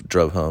I just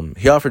drove home.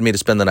 He offered me to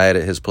spend the night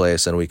at his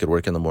place and we could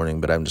work in the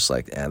morning, but I'm just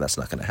like, that's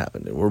not going to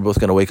happen. We're both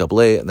going to wake up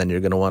late, and then you're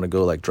going to want to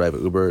go like drive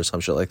Uber or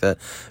some shit like that,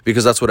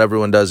 because that's what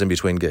everyone does in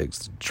between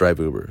gigs, drive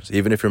Ubers.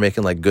 Even if you're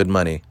making like good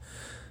money,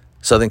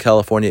 Southern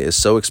California is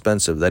so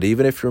expensive that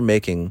even if you're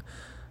making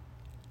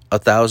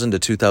 $1,000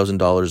 to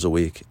 $2,000 a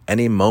week,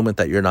 any moment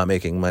that you're not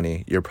making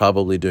money, you're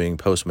probably doing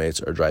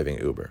Postmates or driving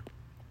Uber.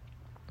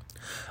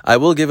 I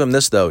will give him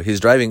this though.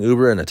 He's driving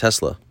Uber in a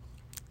Tesla.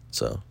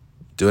 So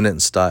doing it in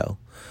style.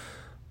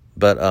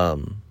 But,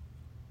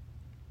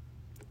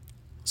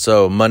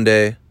 so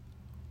Monday,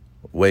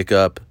 wake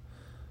up,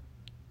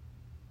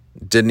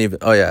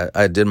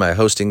 I did my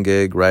hosting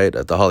gig, right,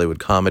 at the Hollywood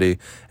Comedy,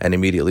 and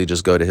immediately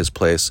just go to his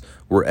place.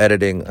 We're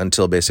editing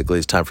until basically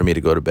it's time for me to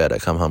go to bed. I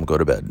come home, go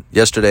to bed.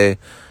 Yesterday,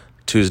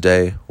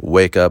 Tuesday,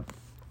 wake up,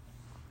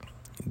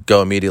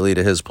 go immediately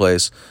to his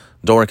place.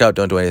 Don't work out,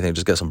 don't do anything,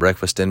 just get some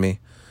breakfast in me,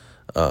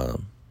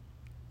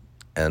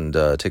 and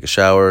take a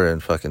shower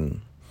and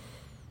fucking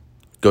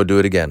go do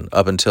it again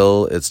up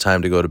until it's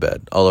time to go to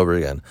bed all over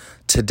again.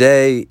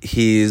 Today,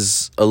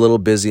 he's a little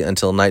busy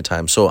until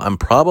nighttime, so I'm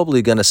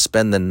probably going to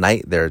spend the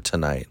night there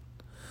tonight.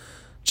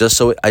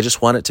 I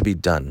just want it to be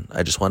done.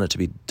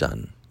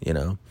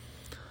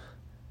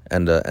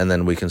 And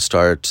then we can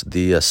start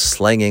the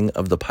slanging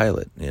of the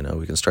pilot.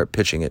 We can start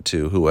pitching it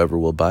to whoever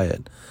will buy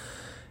it.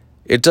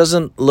 It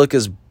doesn't look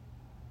as...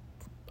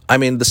 I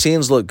mean, the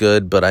scenes look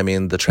good, but I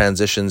mean, the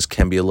transitions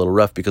can be a little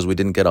rough because we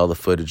didn't get all the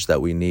footage that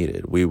we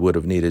needed. We would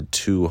have needed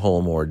 2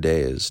 whole more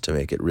days to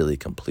make it really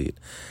complete.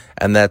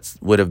 And that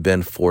would have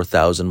been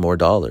 $4,000 more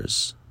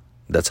dollars.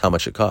 That's how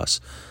much it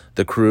costs.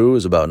 The crew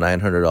is about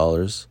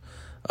 $900.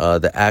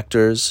 The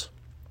actors,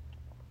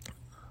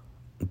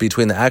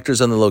 between the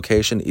actors and the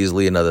location,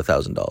 easily another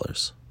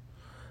 $1,000.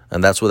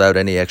 And that's without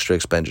any extra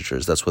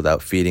expenditures. That's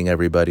without feeding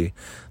everybody.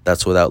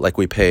 That's without, like,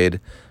 we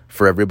paid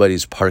for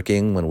everybody's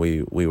parking when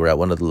we were at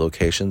one of the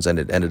locations, and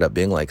it ended up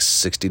being like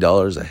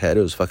 $60 a head.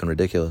 It was fucking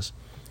ridiculous.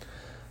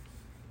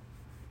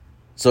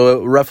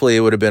 So roughly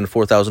it would have been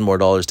 $4,000 more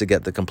dollars to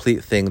get the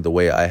complete thing the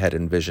way I had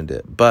envisioned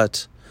it.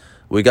 But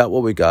we got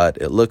what we got.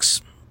 It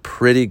looks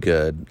pretty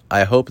good.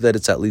 I hope that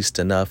it's at least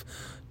enough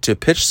to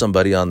pitch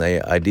somebody on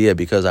the idea,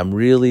 because I'm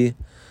really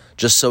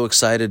just so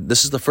excited.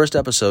 This is the first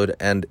episode,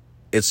 and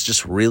it's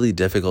just really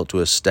difficult to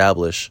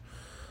establish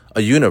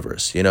a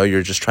universe. You know,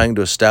 you're just trying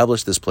to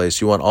establish this place.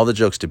 You want all the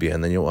jokes to be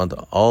in, then you want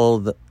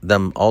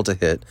them all to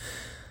hit.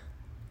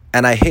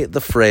 And I hate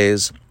the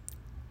phrase,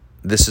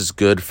 "this is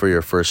good for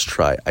your first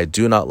try." I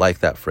do not like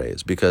that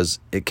phrase, because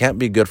it can't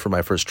be good for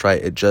my first try.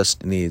 It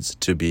just needs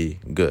to be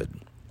good.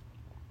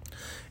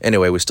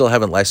 Anyway, we still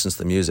haven't licensed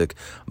the music,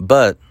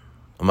 but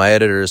my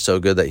editor is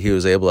so good that he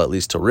was able at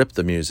least to rip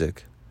the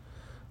music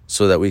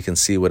so that we can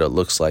see what it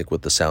looks like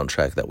with the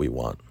soundtrack that we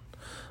want.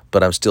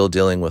 But I'm still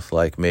dealing with,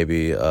 like,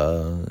 maybe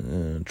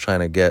trying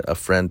to get a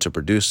friend to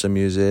produce some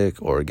music,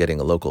 or getting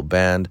a local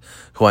band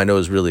who I know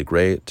is really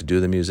great to do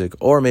the music.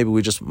 Or maybe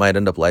we just might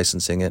end up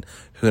licensing it.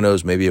 Who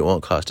knows? Maybe it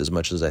won't cost as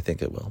much as I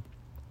think it will.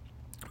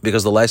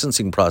 Because the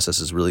licensing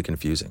process is really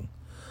confusing,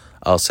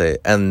 I'll say.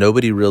 And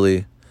nobody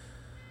really...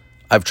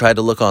 I've tried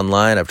to look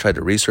online. I've tried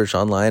to research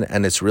online.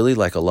 And it's really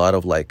like a lot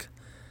of, like...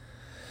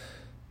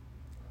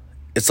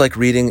 It's like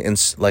reading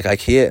like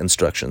IKEA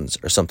instructions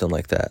or something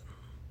like that.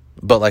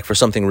 But, like, for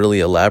something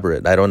really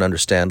elaborate. I don't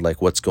understand, like,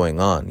 what's going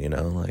on, you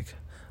know? Like,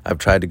 I've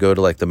tried to go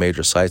to, like, the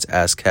major sites,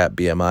 ASCAP,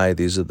 BMI.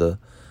 These are the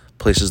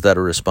places that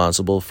are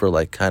responsible for,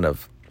 like, kind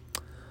of...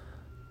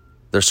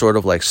 They're sort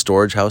of like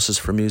storage houses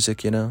for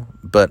music, you know?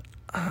 But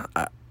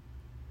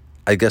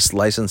I guess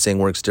licensing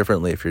works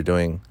differently if you're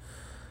doing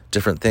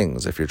different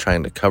things. If you're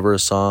trying to cover a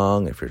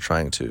song, if you're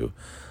trying to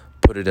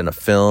put it in a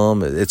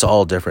film, it's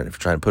all different. If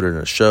you're trying to put it in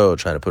a show,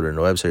 trying to put it in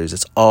a web series,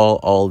 it's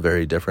all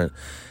very different.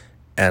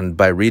 And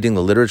by reading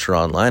the literature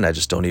online, I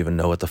just don't even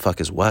know what the fuck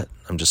is what.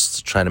 I'm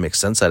just trying to make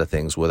sense out of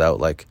things without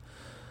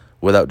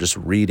just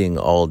reading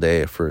all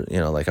day for, you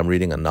know, like I'm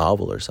reading a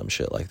novel or some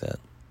shit like that.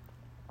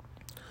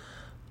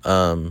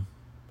 I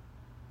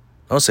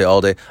don't say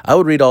all day. I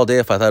would read all day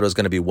if I thought it was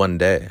going to be one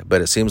day,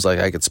 but it seems like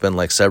I could spend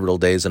like several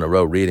days in a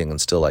row reading and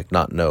still like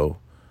not know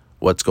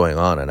what's going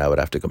on. And I would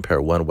have to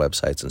compare one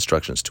website's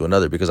instructions to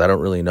another, because I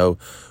don't really know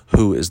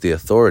who is the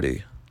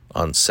authority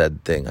on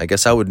said thing. I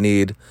guess I would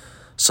need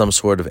some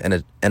sort of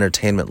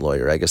entertainment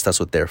lawyer. I guess that's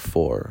what they're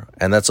for.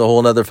 And that's a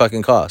whole nother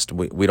fucking cost.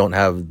 We don't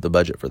have the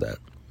budget for that.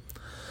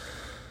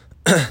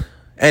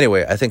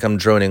 Anyway, I think I'm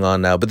droning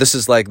on now, but this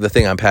is like the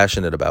thing I'm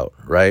passionate about,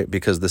 right?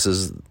 Because this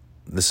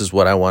is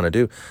what I want to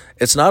do.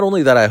 It's not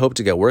only that I hope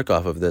to get work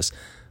off of this.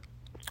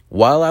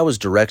 While I was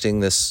directing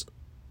this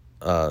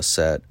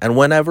set, and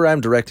whenever I'm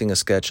directing a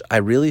sketch, I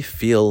really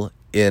feel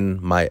in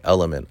my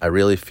element. I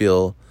really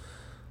feel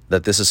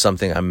that this is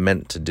something I'm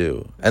meant to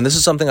do. And this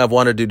is something I've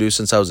wanted to do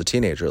since I was a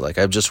teenager. Like,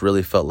 I've just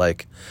really felt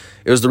like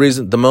it was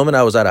the moment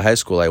I was out of high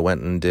school, I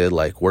went and did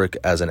like work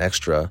as an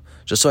extra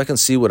just so I can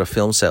see what a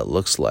film set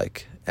looks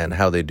like and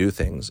how they do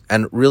things.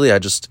 And really, I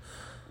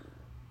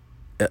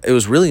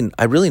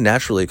really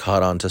naturally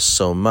caught on to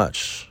so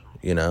much,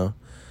 you know?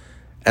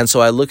 And so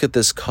I look at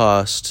this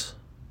cost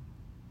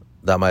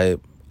that my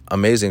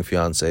amazing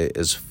fiance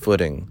is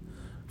footing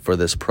for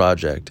this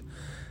project,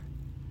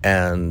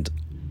 and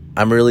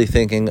I'm really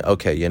thinking,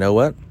 okay, you know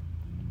what?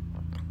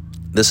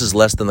 This is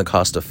less than the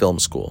cost of film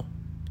school.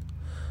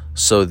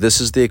 So this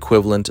is the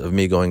equivalent of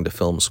me going to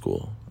film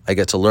school. I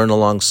get to learn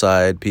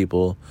alongside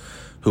people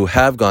who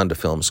have gone to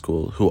film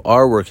school, who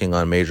are working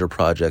on major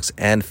projects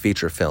and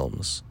feature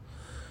films,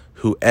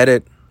 who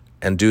edit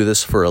and do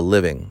this for a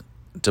living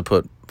to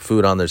put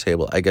food on their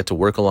table. I get to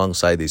work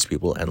alongside these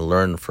people and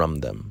learn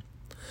from them.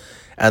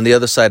 And the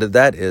other side of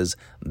that is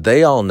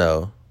they all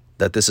know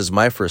that this is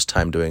my first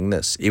time doing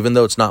this. Even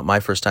though it's not my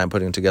first time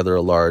putting together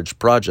a large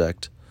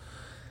project,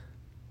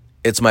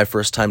 it's my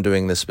first time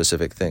doing this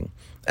specific thing.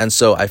 And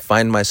so I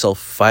find myself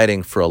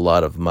fighting for a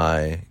lot of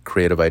my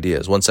creative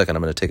ideas. 1 second,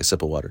 I'm going to take a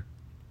sip of water.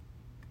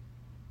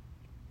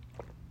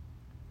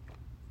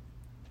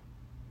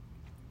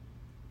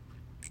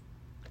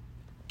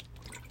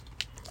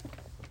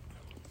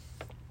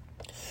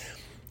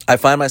 I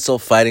find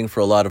myself fighting for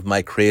a lot of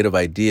my creative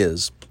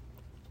ideas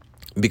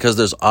because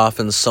there's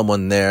often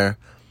someone there.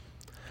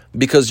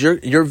 Because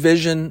your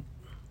vision,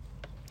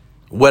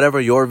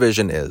 whatever your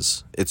vision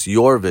is, it's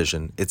your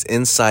vision. It's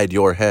inside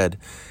your head.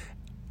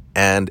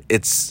 And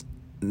it's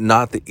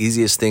not the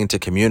easiest thing to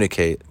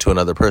communicate to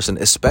another person,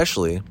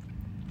 especially,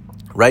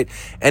 right?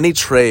 Any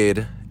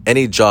trade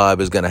any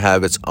job is going to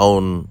have its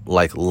own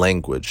like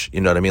language.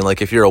 You know what I mean?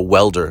 Like if you're a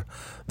welder,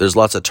 there's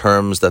lots of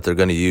terms that they're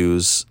going to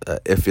use.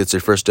 If it's your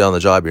first day on the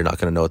job, you're not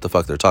going to know what the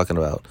fuck they're talking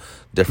about.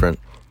 Different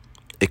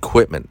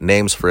equipment,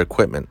 names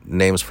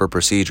for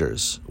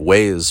procedures,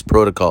 ways,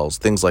 protocols,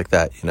 things like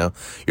that. You know,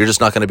 you're just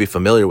not going to be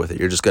familiar with it.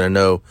 You're just going to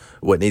know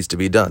what needs to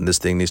be done. This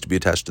thing needs to be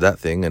attached to that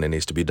thing, and it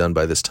needs to be done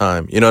by this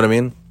time. You know what I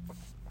mean?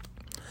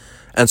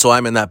 And so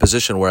I'm in that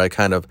position where I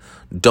kind of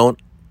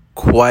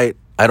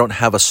I don't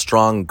have a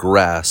strong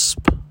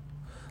grasp.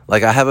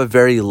 Like I have a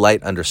very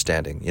light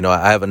understanding. You know,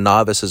 I have a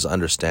novice's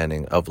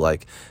understanding of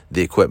like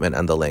the equipment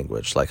and the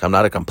language. Like I'm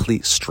not a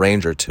complete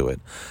stranger to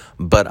it,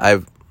 but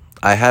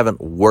I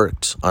haven't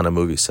worked on a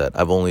movie set.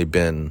 I've only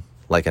been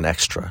like an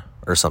extra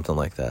or something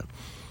like that.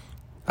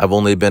 I've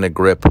only been a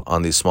grip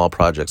on these small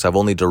projects. I've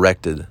only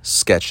directed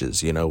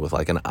sketches, you know, with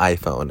like an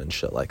iPhone and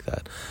shit like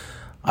that.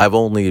 I've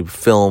only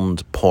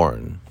filmed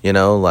porn, you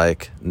know,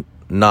 like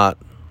not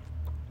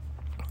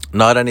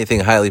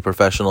anything highly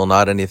professional,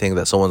 not anything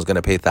that someone's going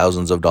to pay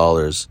thousands of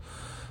dollars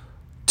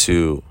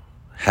to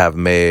have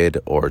made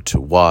or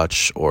to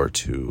watch or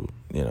to,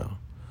 you know,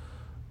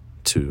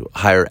 to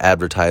hire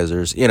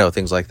advertisers, you know,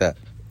 things like that.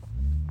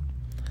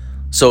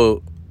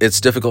 So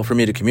it's difficult for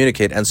me to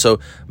communicate. And so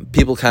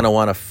people kind of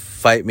want to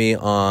fight me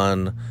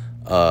on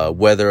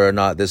whether or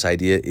not this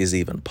idea is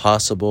even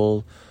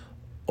possible,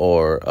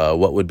 or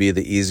what would be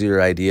the easier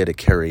idea to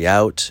carry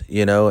out,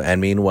 you know. And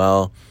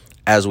meanwhile,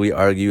 as we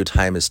argue,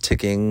 time is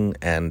ticking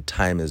and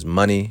time is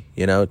money,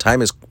 you know.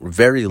 Time is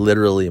very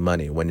literally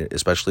money,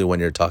 especially when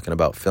you're talking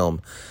about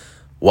film.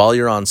 While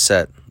you're on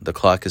set, the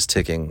clock is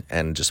ticking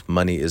and just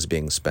money is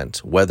being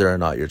spent, whether or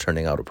not you're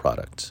turning out a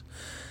product.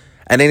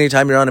 And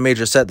anytime you're on a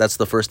major set, that's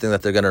the first thing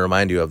that they're going to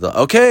remind you of.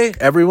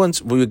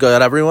 We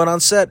got everyone on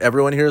set.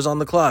 Everyone here is on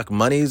the clock.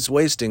 Money's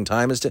wasting.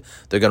 Time is...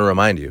 They're going to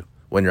remind you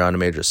when you're on a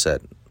major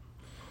set.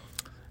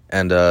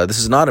 And this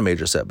is not a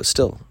major set, but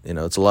still, you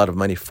know, it's a lot of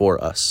money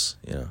for us,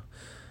 you know.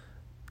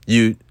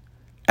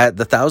 At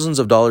the thousands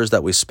of dollars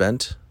that we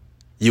spent,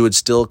 you would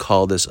still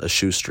call this a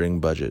shoestring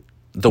budget.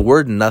 The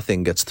word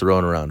nothing gets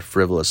thrown around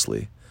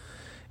frivolously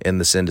in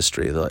this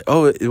industry. They're like,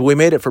 oh, we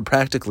made it for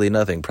practically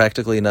nothing.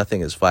 Practically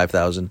nothing is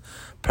 $5,000.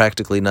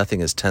 Practically nothing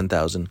is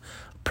 $10,000.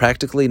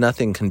 Practically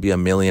nothing can be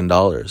 $1 million.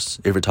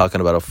 If you're talking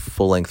about a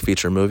full-length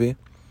feature movie,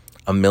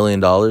 $1 million,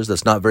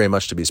 that's not very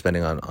much to be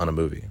spending on a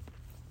movie.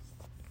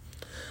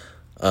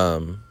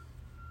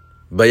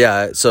 But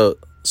yeah, so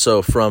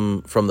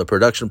from the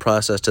production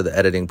process to the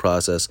editing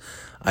process,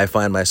 I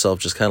find myself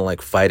just kind of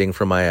like fighting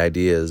for my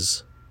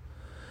ideas,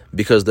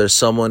 because there's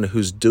someone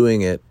who's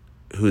doing it,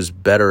 who's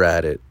better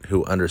at it,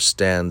 who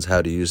understands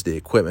how to use the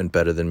equipment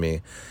better than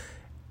me.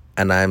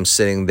 And I'm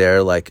sitting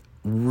there like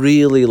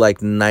really like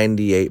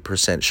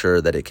 98%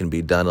 sure that it can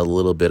be done a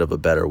little bit of a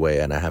better way.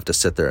 And I have to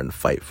sit there and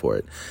fight for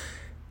it.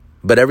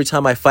 But every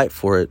time I fight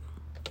for it,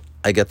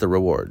 I get the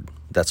reward.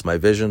 That's my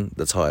vision.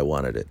 That's how I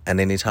wanted it. And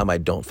anytime I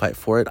don't fight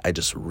for it, I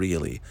just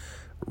really,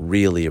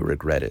 really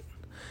regret it.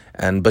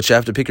 But you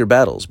have to pick your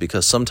battles,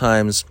 because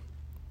sometimes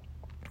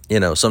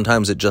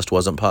it just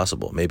wasn't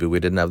possible. Maybe we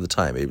didn't have the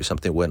time. Maybe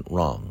something went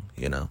wrong,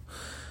 you know.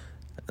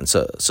 And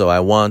so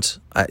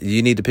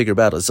you need to pick your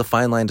battles. It's a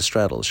fine line to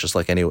straddle. It's just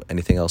like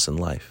anything else in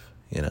life,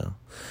 you know.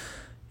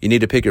 You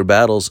need to pick your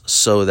battles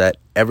so that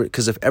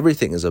because if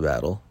everything is a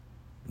battle,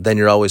 then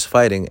you're always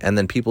fighting, and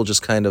then people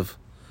just kind of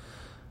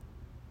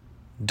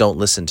don't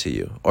listen to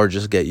you, or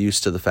just get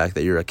used to the fact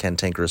that you're a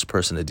cantankerous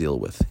person to deal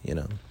with, you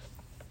know.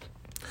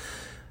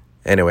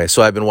 Anyway,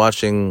 so I've been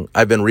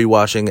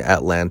rewatching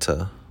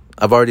Atlanta.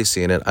 I've already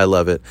seen it. I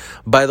love it.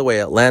 By the way,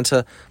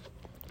 Atlanta,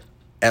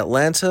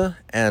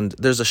 and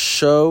there's a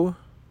show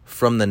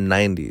from the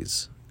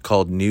 90s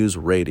called News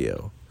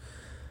Radio.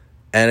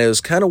 And it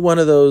was kind of one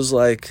of those,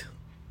 like,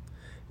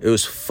 it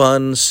was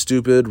fun,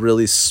 stupid,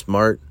 really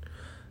smart.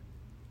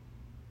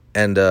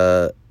 And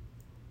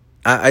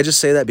I just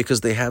say that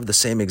because they have the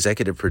same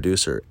executive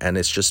producer, and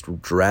it's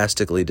just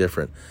drastically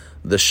different.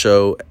 The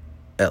show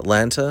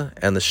Atlanta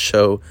and the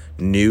show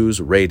News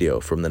Radio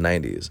from the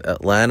 90s.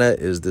 Atlanta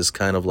is this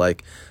kind of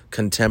like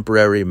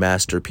contemporary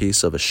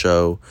masterpiece of a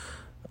show,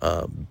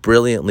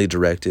 brilliantly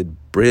directed,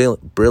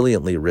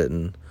 brilliantly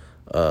written,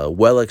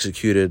 well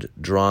executed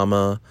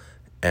drama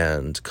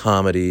and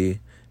comedy,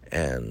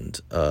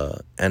 and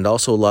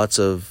also lots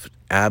of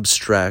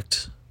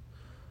abstract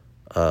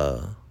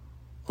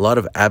a lot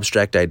of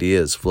abstract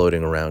ideas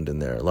floating around in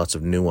there, lots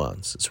of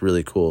nuance. It's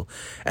really cool.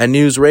 And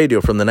News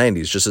Radio from the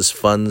 90s, just this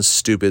fun,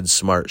 stupid,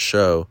 smart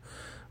show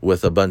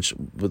with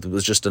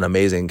with just an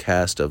amazing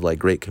cast of like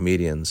great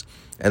comedians.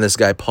 And this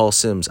guy, Paul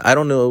Simms, I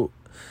don't know,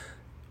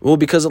 well,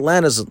 because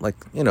Atlanta's like,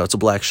 you know, it's a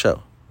black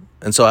show.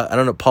 And so I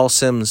don't know, Paul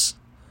Simms,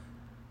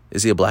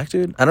 is he a black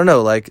dude? I don't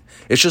know, like,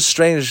 it's just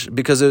strange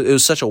because it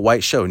was such a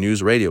white show.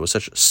 News Radio was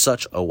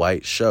such a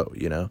white show,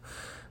 you know?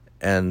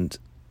 And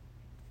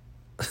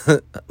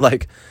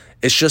like,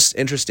 it's just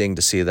interesting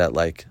to see that,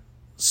 like,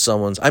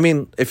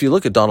 if you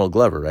look at Donald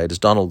Glover, right? It's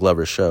Donald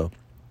Glover's show.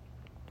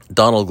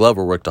 Donald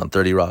Glover worked on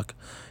 30 Rock.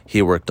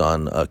 He worked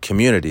on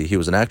Community. He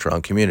was an actor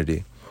on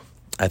Community.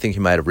 I think he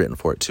might have written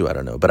for it too. I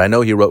don't know. But I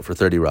know he wrote for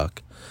 30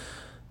 Rock.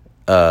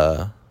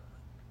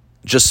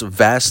 Just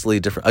vastly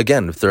different.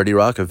 Again, 30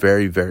 Rock, a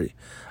very, very,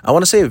 I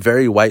want to say a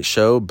very white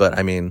show, but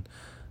I mean,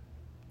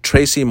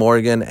 Tracy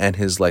Morgan and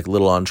his like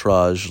little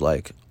entourage,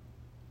 like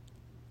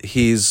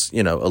he's,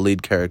 a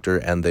lead character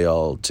and they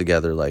all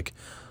together like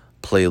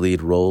play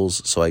lead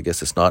roles. So I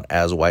guess it's not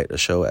as white a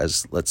show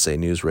as, let's say,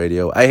 News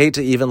Radio. I hate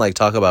to even like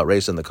talk about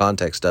race in the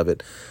context of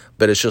it,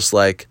 but it's just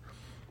like,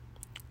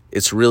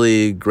 it's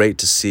really great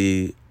to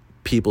see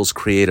people's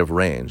creative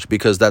range,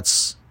 because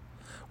that's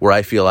where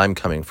I feel I'm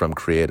coming from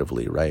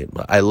creatively, right?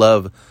 I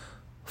love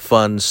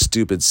fun,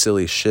 stupid,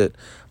 silly shit,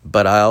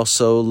 but I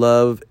also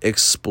love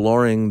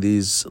exploring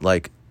these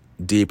like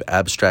deep,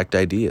 abstract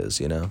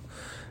ideas,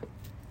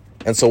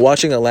 And so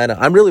watching Atlanta,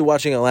 I'm really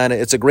watching Atlanta.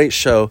 It's a great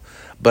show,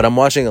 but I'm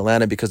watching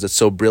Atlanta because it's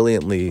so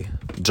brilliantly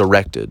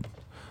directed.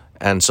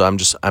 And so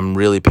I'm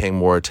really paying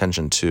more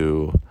attention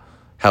to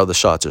how the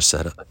shots are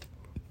set up.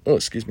 Oh,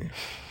 excuse me.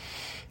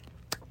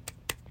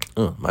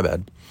 Oh, my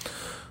bad.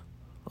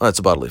 Oh, it's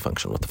a bodily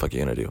function. What the fuck are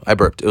you going to do? I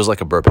burped. It was like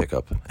a burp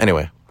hiccup.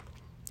 Anyway,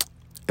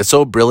 it's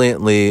so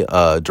brilliantly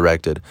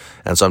directed.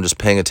 And so I'm just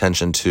paying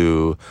attention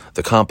to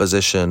the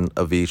composition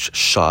of each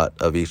shot,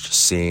 of each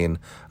scene.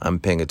 I'm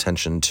paying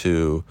attention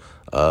to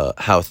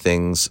how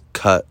things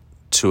cut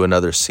to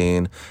another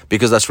scene.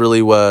 Because that's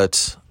really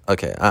what...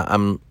 Okay,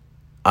 I'm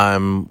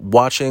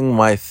watching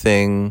my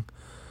thing...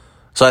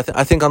 So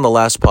I think on the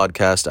last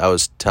podcast, I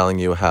was telling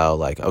you how,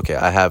 like, okay,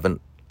 I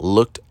haven't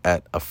looked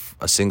at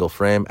a single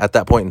frame. At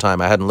that point in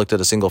time, I hadn't looked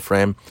at a single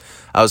frame.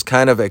 I was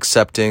kind of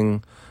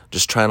accepting,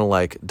 just trying to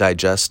like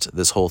digest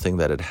this whole thing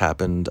that had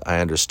happened. I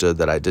understood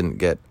that I didn't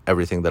get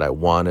everything that I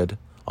wanted,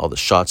 all the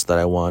shots that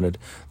I wanted,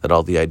 that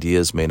all the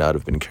ideas may not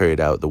have been carried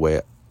out the way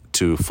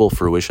to full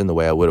fruition the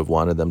way I would have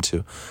wanted them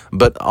to,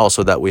 but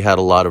also that we had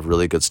a lot of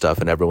really good stuff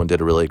and everyone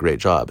did a really great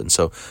job. And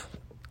so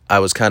I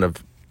was kind of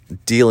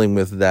dealing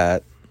with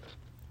that.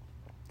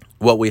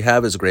 What we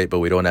have is great, but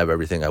we don't have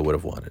everything I would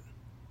have wanted.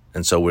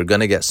 And so we're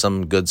going to get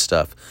some good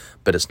stuff,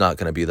 but it's not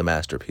going to be the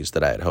masterpiece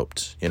that I had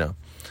hoped,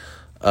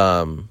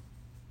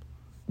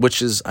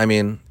 which is, I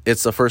mean,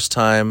 it's the first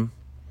time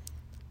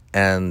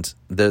and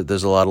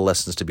there's a lot of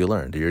lessons to be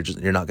learned.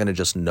 You're not going to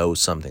just know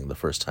something the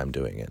first time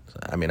doing it.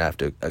 I mean, I have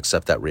to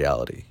accept that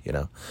reality,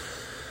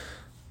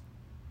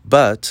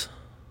 But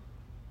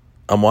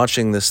I'm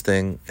watching this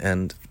thing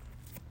and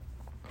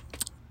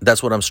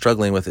that's what I'm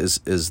struggling with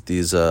is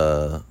these,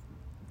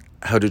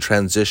 how to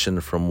transition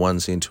from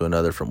one scene to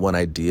another, from one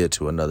idea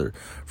to another,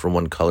 from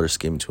one color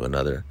scheme to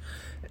another.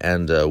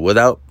 And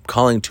without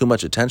calling too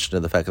much attention to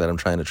the fact that I'm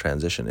trying to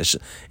transition,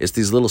 it's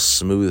these little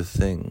smooth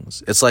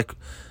things. It's like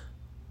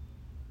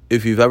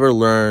if you've ever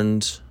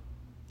learned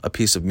a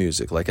piece of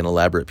music, like an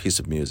elaborate piece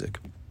of music,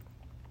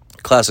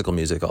 classical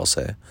music, I'll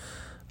say,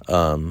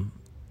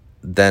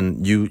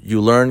 then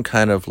you learn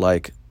kind of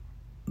like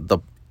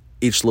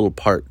each little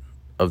part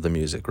of the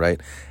music, right?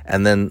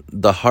 And then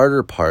the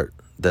harder part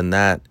than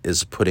that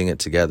is putting it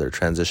together,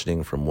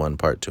 transitioning from one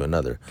part to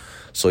another.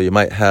 So you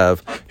might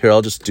have, here,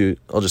 I'll just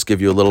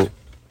give you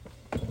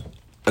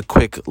a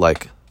quick,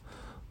 like,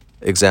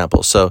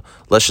 example. So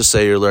let's just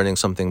say you're learning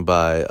something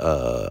by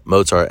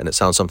Mozart and it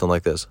sounds something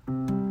like this.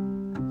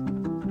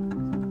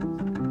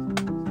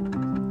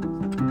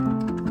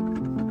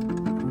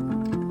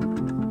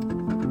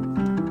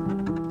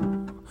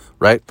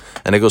 Right?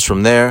 And it goes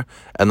from there,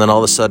 and then all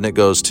of a sudden it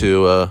goes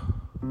to...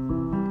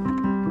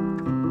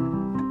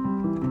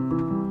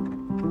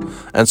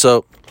 And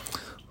so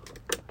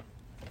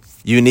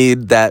you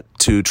need that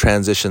to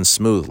transition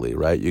smoothly,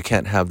 right? You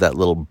can't have that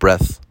little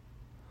breath,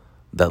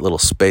 that little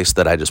space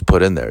that I just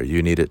put in there.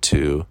 You need it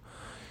to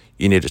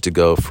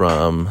go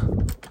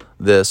from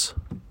this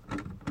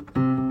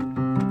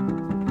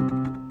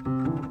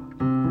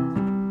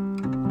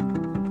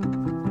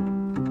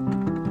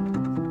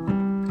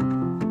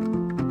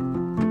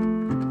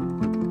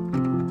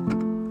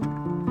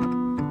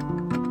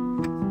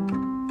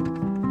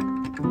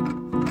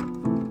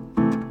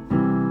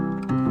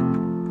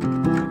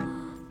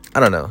I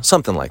don't know,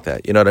 something like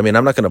that. You know what I mean?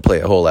 I'm not going to play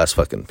a whole ass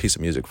fucking piece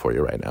of music for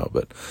you right now,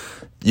 but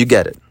you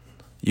get it.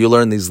 You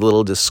learn these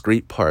little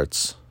discrete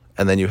parts,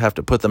 and then you have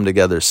to put them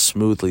together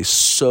smoothly,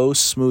 so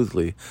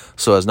smoothly,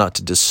 so as not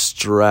to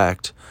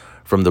distract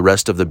from the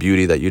rest of the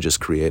beauty that you just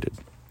created.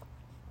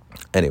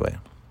 Anyway,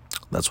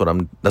 that's what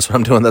I'm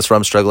doing. That's what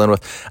I'm struggling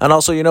with. And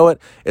also, you know what?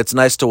 It's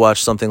nice to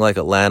watch something like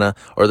Atlanta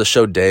or the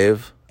show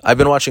Dave. I've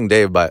been watching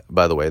Dave, by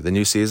the way, the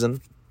new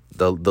season,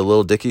 the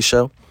Lil Dicky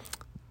show.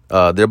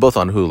 They're both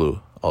on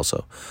Hulu.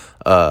 Also,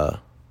 I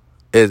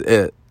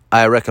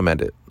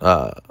recommend it.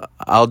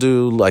 I'll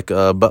do like,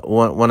 but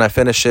when I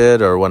finish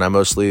it or when I'm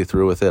mostly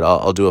through with it,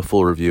 I'll do a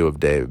full review of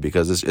Dave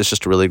because it's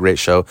just a really great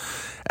show.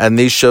 And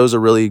these shows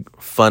are really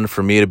fun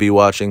for me to be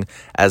watching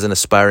as an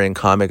aspiring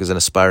comic, as an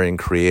aspiring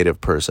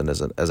creative person, as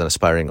an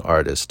aspiring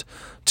artist,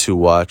 to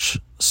watch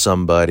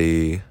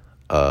somebody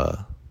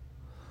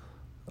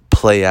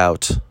play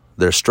out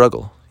their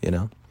struggle,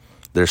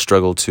 their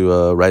struggle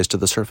to rise to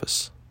the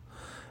surface.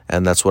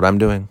 And that's what I'm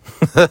doing.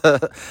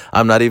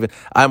 I'm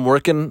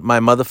working my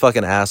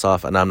motherfucking ass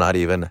off, and I'm not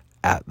even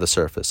at the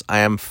surface. I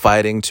am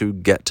fighting to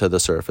get to the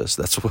surface.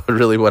 That's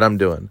really what I'm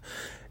doing.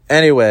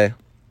 Anyway,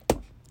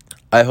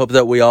 I hope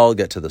that we all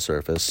get to the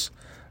surface,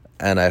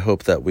 and I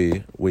hope that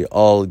we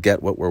all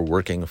get what we're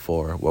working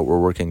for, what we're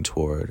working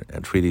toward,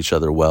 and treat each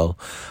other well.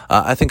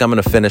 I think I'm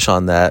going to finish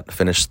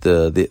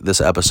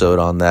this episode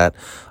on that.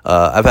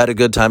 I've had a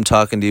good time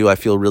talking to you. I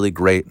feel really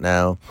great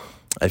now.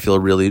 I feel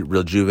really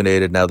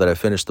rejuvenated now that I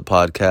finished the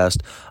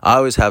podcast. I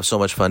always have so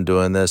much fun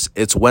doing this.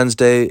 It's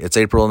Wednesday. It's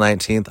April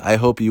 19th. I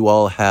hope you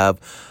all have,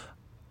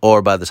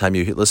 or by the time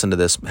you listen to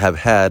this, have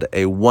had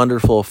a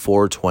wonderful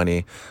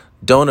 420.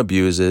 Don't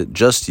abuse it.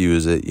 Just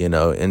use it.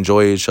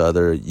 Enjoy each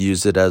other.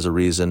 Use it as a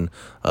reason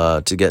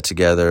to get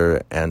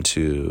together and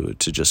to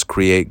just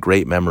create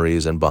great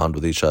memories and bond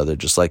with each other.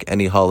 Just like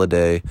any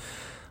holiday,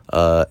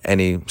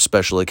 any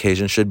special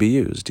occasion should be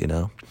used.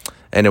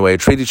 Anyway,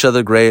 treat each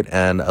other great,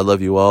 and I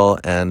love you all.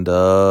 And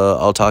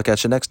I'll talk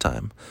at you next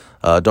time.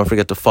 Don't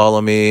forget to follow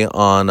me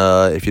on,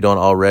 if you don't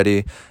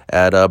already,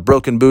 at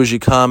Broken Bougie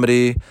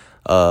Comedy.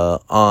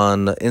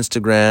 On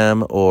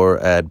Instagram, or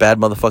at Bad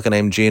Motherfucking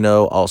Named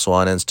Gino, also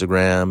on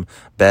Instagram.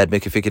 Bad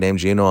Mickey Ficky Named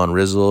Gino on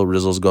Rizzle.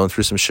 Rizzle's going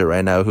through some shit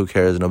right now. Who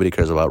cares? Nobody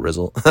cares about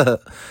Rizzle.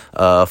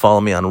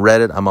 Follow me on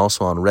Reddit. I'm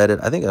also on Reddit.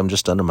 I think I'm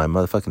just under my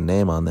motherfucking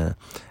name on there.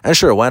 And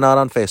sure, why not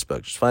on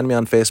Facebook? Just find me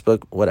on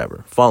Facebook,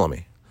 whatever. Follow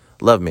me.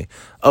 Love me.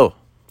 Oh,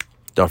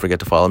 don't forget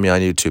to follow me on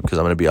YouTube, because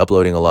I'm going to be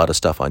uploading a lot of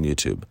stuff on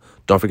YouTube.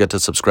 Don't forget to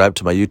subscribe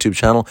to my YouTube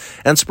channel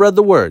and spread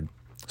the word.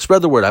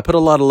 Spread the word. I put a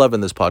lot of love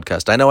in this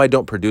podcast. I know I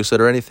don't produce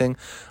it or anything,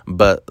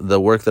 but the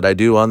work that I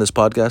do on this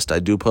podcast, I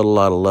do put a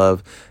lot of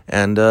love,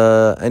 and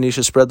you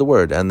should spread the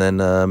word. And then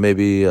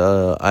maybe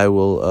I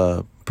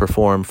will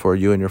perform for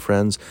you and your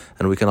friends,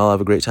 and we can all have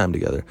a great time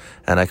together.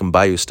 And I can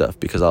buy you stuff,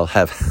 because I'll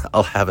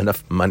have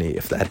enough money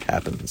if that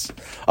happens.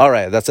 All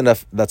right, that's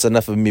enough. That's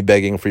enough of me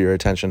begging for your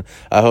attention.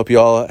 I hope you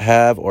all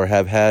have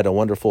had a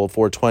wonderful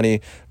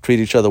 420. Treat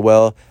each other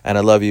well, and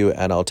I love you.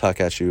 And I'll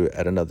talk at you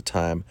at another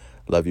time.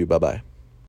 Love you. Bye bye.